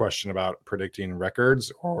his question about predicting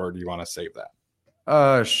records, or do you want to save that?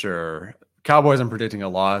 Sure. Cowboys, I'm predicting a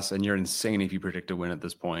loss, and you're insane if you predict a win at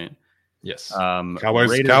this point. Yes.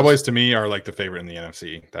 Cowboys to me are like the favorite in the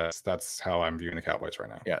NFC. That's how I'm viewing the Cowboys right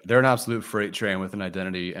now. Yeah, they're an absolute freight train with an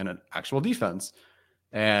identity and an actual defense.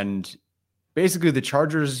 And basically the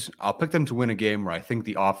Chargers, I'll pick them to win a game where I think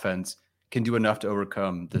the offense can do enough to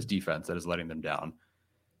overcome this defense that is letting them down.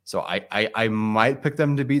 So I might pick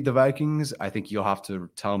them to beat the Vikings. I think you'll have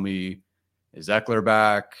to tell me, is Eckler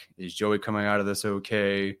back? Is Joey coming out of this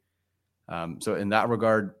okay? So in that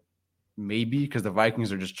regard, maybe, because the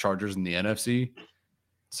Vikings are just Chargers in the NFC.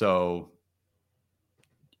 So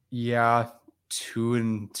yeah,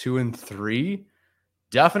 2-3,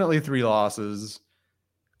 definitely 3 losses.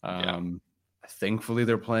 Thankfully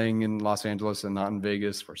they're playing in Los Angeles and not in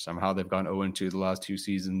Vegas, where somehow they've gone 0-2 the last 2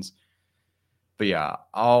 seasons. But yeah,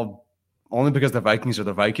 only because the Vikings are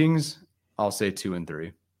the Vikings, I'll say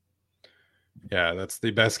 2-3. Yeah, that's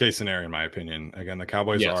the best case scenario in my opinion. Again, the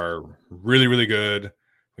Cowboys are really, really good.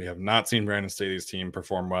 We have not seen Brandon Staley's team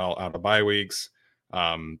perform well out of bye weeks.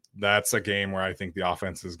 That's a game where I think the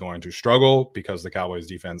offense is going to struggle because the Cowboys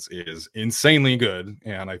defense is insanely good.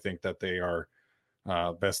 And I think that they are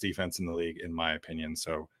best defense in the league, in my opinion.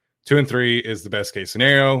 So 2-3 is the best case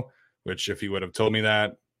scenario, which if you would have told me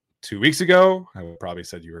that 2 weeks ago, I would probably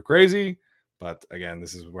said you were crazy. But again,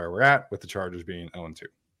 this is where we're at with the Chargers being 0-2.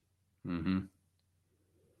 Mm-hmm.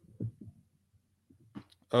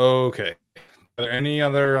 Okay. Are there any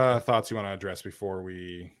other thoughts you want to address before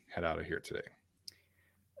we head out of here today?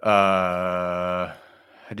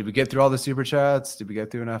 Did we get through all the super chats? Did we get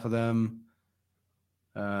through enough of them?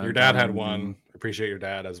 Your dad had one. Appreciate your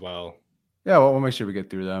dad as well. Yeah, well, we'll make sure we get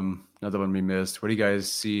through them. Another one we missed. What do you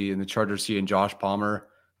guys see in the Chargers seeing Josh Palmer?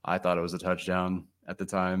 I thought it was a touchdown at the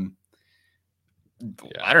time.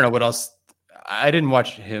 Yeah. I don't know what else. I didn't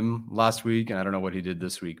watch him last week, and I don't know what he did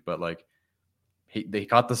this week, but like they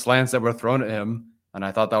caught the slants that were thrown at him, and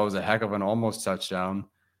I thought that was a heck of an almost touchdown.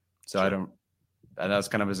 So sure. And that's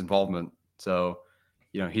kind of his involvement. So,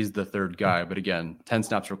 he's the third guy, but again, 10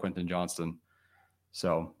 snaps for Quentin Johnston.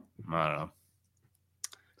 So I don't know.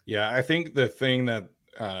 Yeah, I think the thing that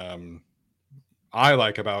I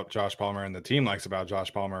like about Josh Palmer and the team likes about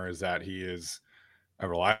Josh Palmer is that he is a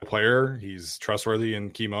reliable player. He's trustworthy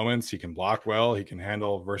in key moments. He can block well. He can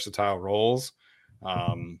handle versatile roles.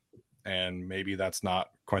 And maybe that's not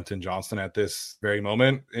Quentin Johnston at this very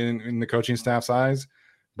moment in the coaching staff's eyes,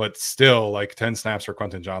 but still, like 10 snaps for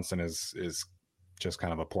Quentin Johnston is just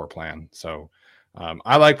kind of a poor plan. So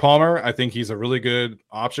I like Palmer. I think he's a really good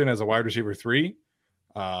option as a wide receiver 3.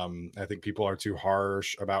 I think people are too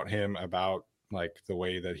harsh about him, about like the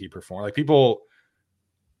way that he performed. Like people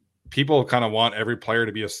kind of want every player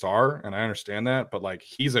to be a star, and I understand that, but like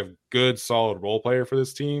he's a good, solid role player for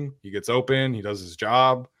this team. He gets open, he does his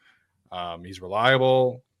job. He's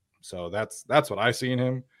reliable. So that's what I see in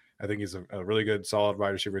him. I think he's a really good, solid wide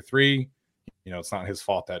receiver 3. It's not his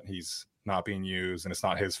fault that he's not being used, and it's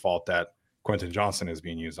not his fault that Quentin Johnston is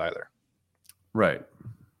being used either. Right.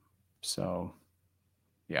 So,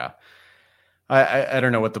 yeah. I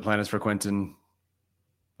don't know what the plan is for Quentin,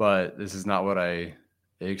 but this is not what I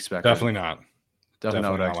expected. Definitely not.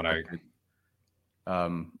 Definitely not what I expected.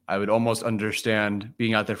 I would almost understand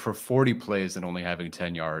being out there for 40 plays and only having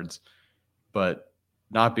 10 yards, but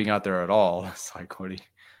not being out there at all. It's like,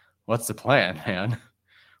 what's the plan, man?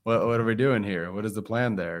 What are we doing here? What is the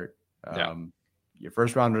plan there? Your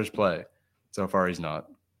first rounders play. So far, he's not.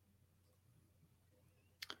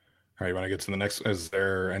 All right, you want to get to the next? Is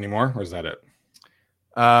there any more, or is that it?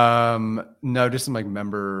 No, just some like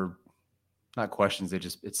member, not questions.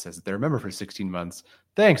 It says they're a member for 16 months.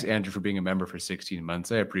 Thanks, Andrew, for being a member for 16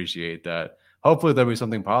 months. I appreciate that. Hopefully there'll be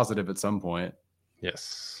something positive at some point.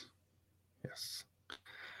 Yes.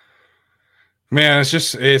 Man,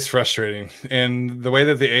 it's frustrating. And the way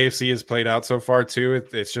that the AFC has played out so far too,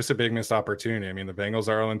 it's just a big missed opportunity. I mean, the Bengals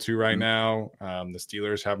are 0-2 right now. The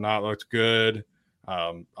Steelers have not looked good.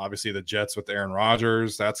 Obviously the Jets with Aaron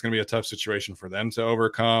Rodgers, that's going to be a tough situation for them to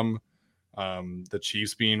overcome. The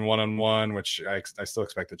Chiefs being 1-1, which I still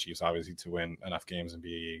expect the Chiefs obviously to win enough games and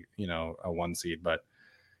be, a 1 seed, but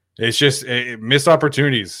it's just missed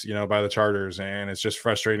opportunities, by the Chargers. And it's just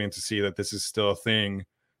frustrating to see that this is still a thing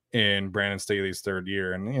in Brandon Staley's third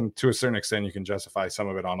year. And to a certain extent, you can justify some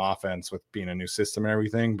of it on offense with being a new system and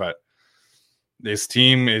everything, but this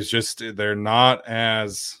team is they're not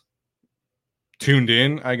as tuned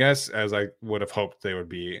in, I guess, as I would have hoped they would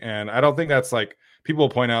be. And I don't think that's like, people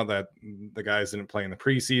point out that the guys didn't play in the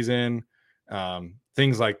preseason,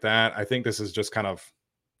 things like that. I think this is just kind of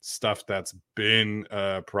stuff that's been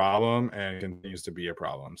a problem and continues to be a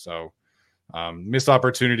problem. So missed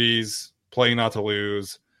opportunities, play not to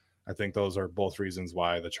lose. I think those are both reasons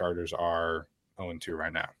why the Chargers are 0-2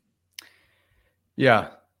 right now. Yeah.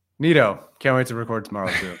 Neato. Can't wait to record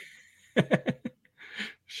tomorrow too.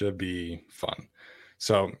 Should be fun.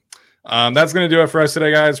 So that's going to do it for us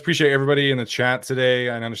today, guys. Appreciate everybody in the chat today.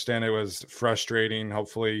 I understand it was frustrating.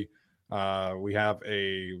 Hopefully we have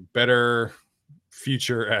a better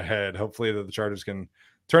future ahead. Hopefully that the Chargers can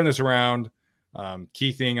turn this around.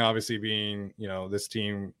 Key thing obviously being, this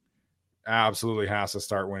team absolutely has to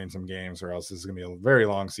start winning some games, or else this is going to be a very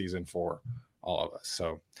long season for all of us.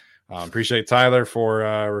 So appreciate Tyler for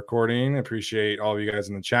recording. Appreciate all of you guys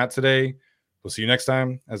in the chat today. We'll see you next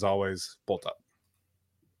time. As always, bolt up.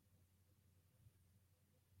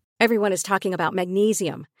 Everyone is talking about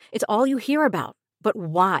magnesium. It's all you hear about. But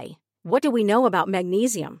why? What do we know about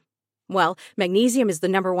magnesium? Well, magnesium is the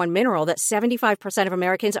number one mineral that 75% of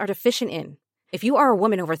Americans are deficient in. If you are a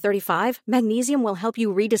woman over 35, magnesium will help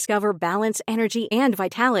you rediscover balance, energy, and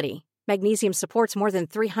vitality. Magnesium supports more than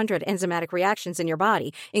 300 enzymatic reactions in your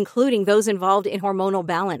body, including those involved in hormonal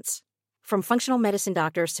balance. From functional medicine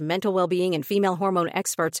doctors to mental well-being and female hormone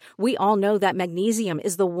experts, we all know that magnesium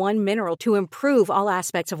is the one mineral to improve all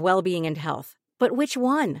aspects of well-being and health. But which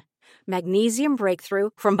one? Magnesium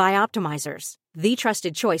Breakthrough from Bioptimizers, the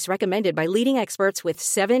trusted choice recommended by leading experts with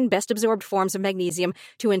 7 best-absorbed forms of magnesium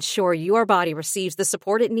to ensure your body receives the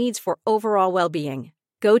support it needs for overall well-being.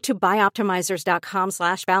 Go to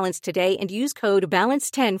bioptimizers.com/balance today and use code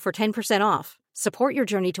BALANCE10 for 10% off. Support your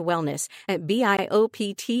journey to wellness at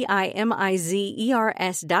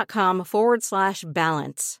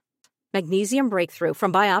bioptimizers.com/balance. Magnesium Breakthrough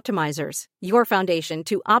from Bioptimizers, your foundation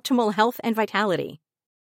to optimal health and vitality.